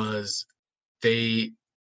was they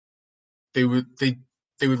would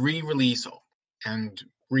re-release and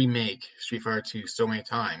remake Street Fighter 2 so many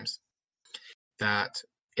times that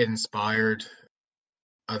it inspired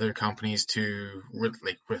other companies to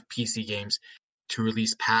like with PC games to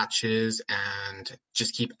release patches and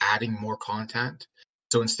just keep adding more content.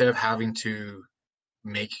 So instead of having to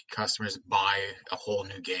make customers buy a whole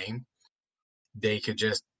new game, they could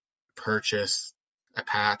just purchase a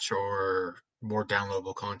patch or more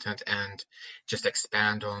downloadable content and just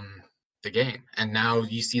expand on the game. And now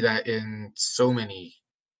you see that in so many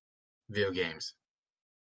video games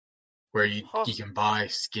where you can buy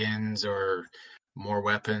skins or more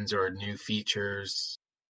weapons or new features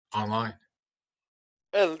online.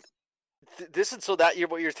 And this is so that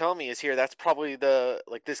what you're telling me is here. That's probably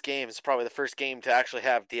this game is probably the first game to actually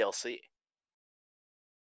have DLC.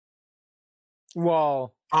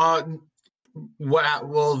 Well,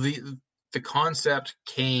 the concept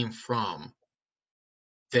came from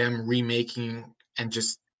them remaking and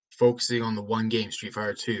just focusing on the one game, Street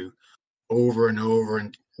Fighter 2, over and over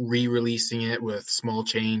and re-releasing it with small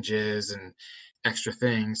changes and extra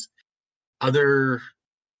things. Other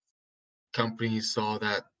companies saw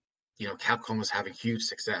that, Capcom was having huge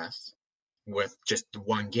success with just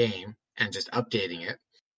one game and just updating it.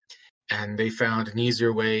 And they found an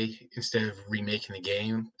easier way, instead of remaking the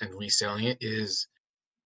game and reselling it, is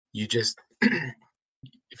you just,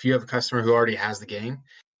 if you have a customer who already has the game,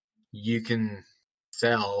 you can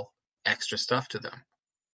sell extra stuff to them.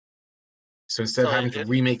 So instead of having to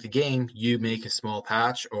remake the game, you make a small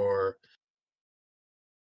patch or,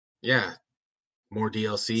 more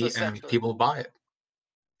DLC and people buy it.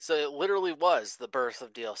 So it literally was the birth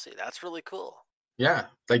of DLC. That's really cool. Yeah,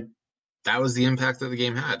 like that was the impact that the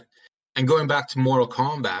game had. And going back to Mortal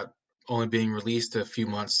Kombat only being released a few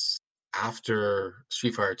months after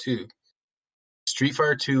Street Fighter 2, Street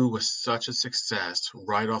Fighter 2 was such a success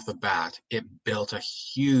right off the bat. It built a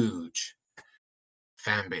huge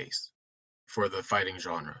fan base for the fighting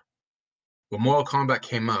genre. When Mortal Kombat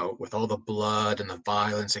came out with all the blood and the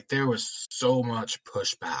violence, like there was so much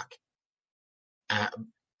pushback.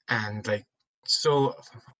 And like, so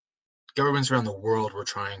governments around the world were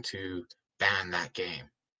trying to ban that game.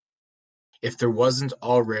 If there wasn't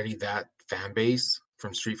already that fan base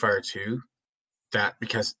from Street Fighter 2, that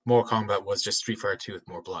because Mortal Kombat was just Street Fighter 2 with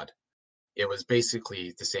more blood, it was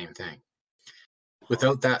basically the same thing.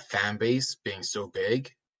 Without that fan base being so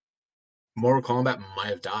big, Mortal Kombat might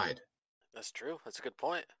have died. That's true. That's a good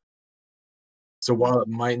point. So while it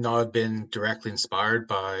might not have been directly inspired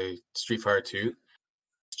by Street Fighter 2,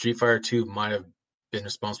 Street Fighter 2 might have been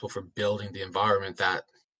responsible for building the environment that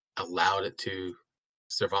allowed it to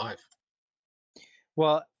survive.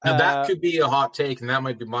 Well, Now that could be a hot take, and that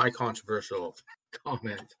might be my controversial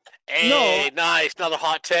comment. Hey, nice, another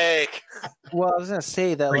hot take. Well, I was gonna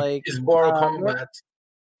say that like is Mortal Kombat.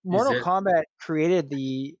 Mortal Kombat created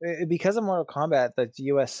because of Mortal Kombat, the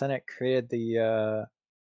U.S. Senate created the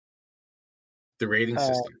rating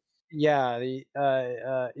system. Yeah, the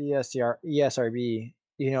ESRB.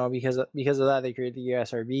 You know, because of that, they created the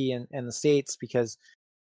ESRB in the States because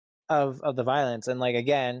of the violence. And like,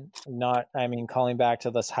 again, calling back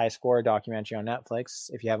to this High Score documentary on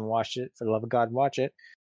Netflix. If you haven't watched it, for the love of God, watch it.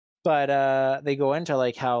 But they go into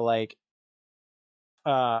like how like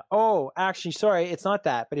actually, sorry, it's not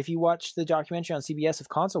that. But if you watch the documentary on CBS of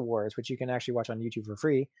Console Wars, which you can actually watch on YouTube for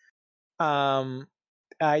free, was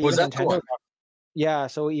that Nintendo? Yeah.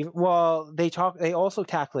 So they also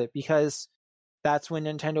tackle it because that's when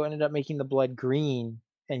Nintendo ended up making the blood green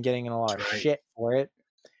and getting in a lot of shit for it,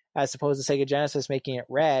 as opposed to Sega Genesis making it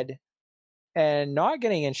red and not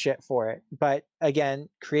getting in shit for it. But again,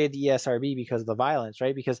 created the ESRB because of the violence,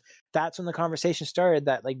 right? Because that's when the conversation started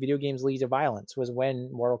that like video games lead to violence, was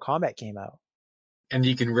when Mortal Kombat came out. And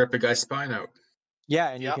you can rip a guy's spine out. Yeah,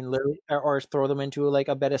 and you can literally or throw them into like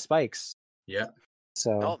a bed of spikes. Yeah.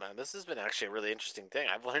 So. Oh man, this has been actually a really interesting thing.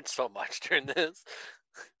 I've learned so much during this.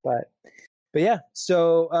 But yeah,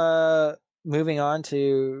 so moving on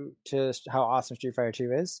to how awesome Street Fighter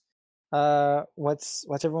 2 is. What's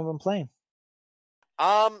everyone been playing?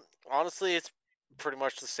 Honestly, it's pretty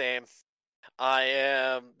much the same.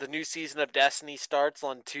 The new season of Destiny starts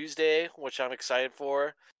on Tuesday, which I'm excited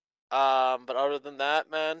for. But other than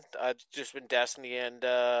that, man, I've just been Destiny and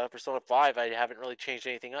Persona 5. I haven't really changed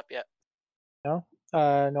anything up yet. No?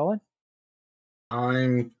 Nolan?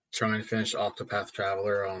 I'm trying to finish Octopath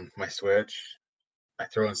Traveler on my Switch. I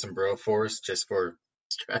throw in some Broforce just for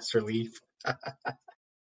stress relief.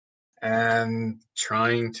 And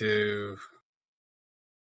trying to...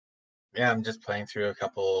 Yeah, I'm just playing through a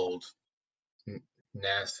couple old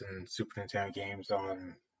NES and Super Nintendo games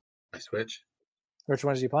on my Switch. Which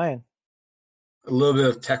ones are you playing? A little bit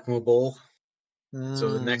of Tecmo Bowl. So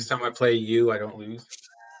the next time I play you, I don't lose.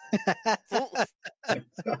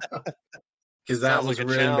 Because that was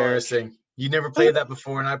really embarrassing. You never played that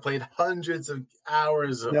before, and I played hundreds of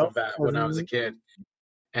hours of that when I was a kid.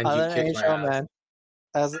 And you kicked my ass. Man.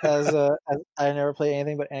 As I never played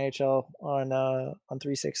anything but NHL on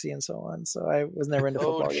 360 and so on, so I was never into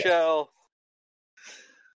football yet. Shell.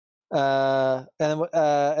 And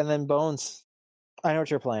then Bones. I know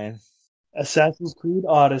what you're playing. Assassin's Creed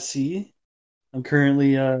Odyssey. I'm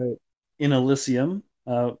currently in Elysium.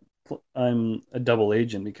 I'm a double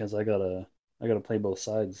agent because I gotta play both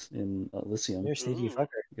sides in Elysium. You're a sneaky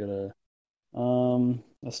fucker.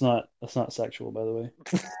 That's not sexual, by the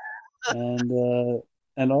way.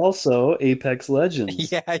 And also Apex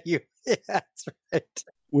Legends. Yeah, that's right.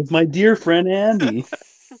 With my dear friend Andy. So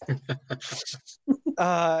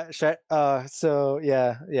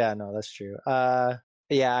no, that's true.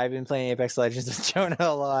 Yeah, I've been playing Apex Legends with Jonah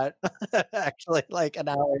a lot. Actually, like an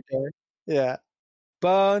hour a day. Yeah.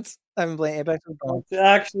 Bones. I've been playing Apex with Bones.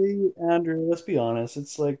 Actually, Andrew, let's be honest,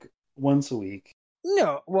 it's like once a week.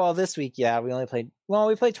 No, well, this week, yeah, we played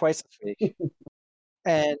twice this week.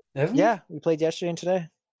 And we played yesterday and today.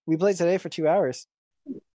 We played today for 2 hours.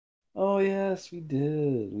 Oh yes, we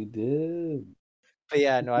did. But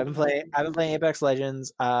yeah, no, I've been playing Apex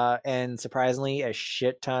Legends, and surprisingly, a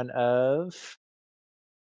shit ton of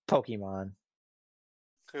Pokemon.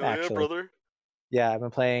 Yeah, brother. Yeah, I've been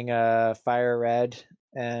playing Fire Red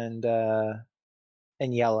and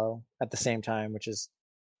Yellow at the same time, which is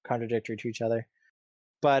contradictory to each other.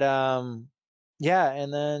 But yeah,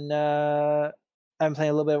 and then I'm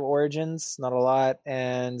playing a little bit of Origins, not a lot,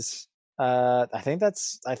 and I think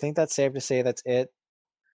that's safe to say that's it.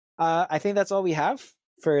 I think that's all we have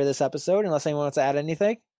for this episode, unless anyone wants to add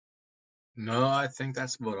anything. No, I think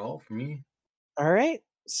that's about all for me. All right.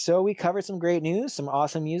 So we covered some great news, some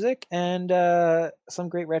awesome music, and some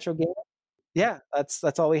great retro games. Yeah,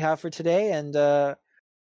 that's all we have for today. And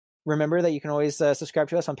remember that you can always subscribe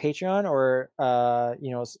to us on Patreon or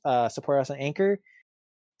support us on Anchor.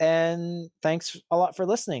 And thanks a lot for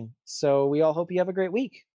listening. So we all hope you have a great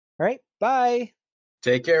week. All right. Bye.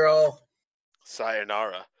 Take care, all.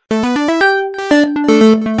 Sayonara.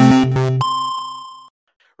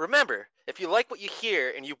 Remember, if you like what you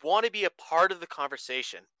hear and you want to be a part of the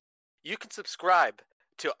conversation, you can subscribe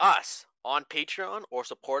to us on Patreon or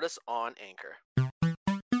support us on Anchor.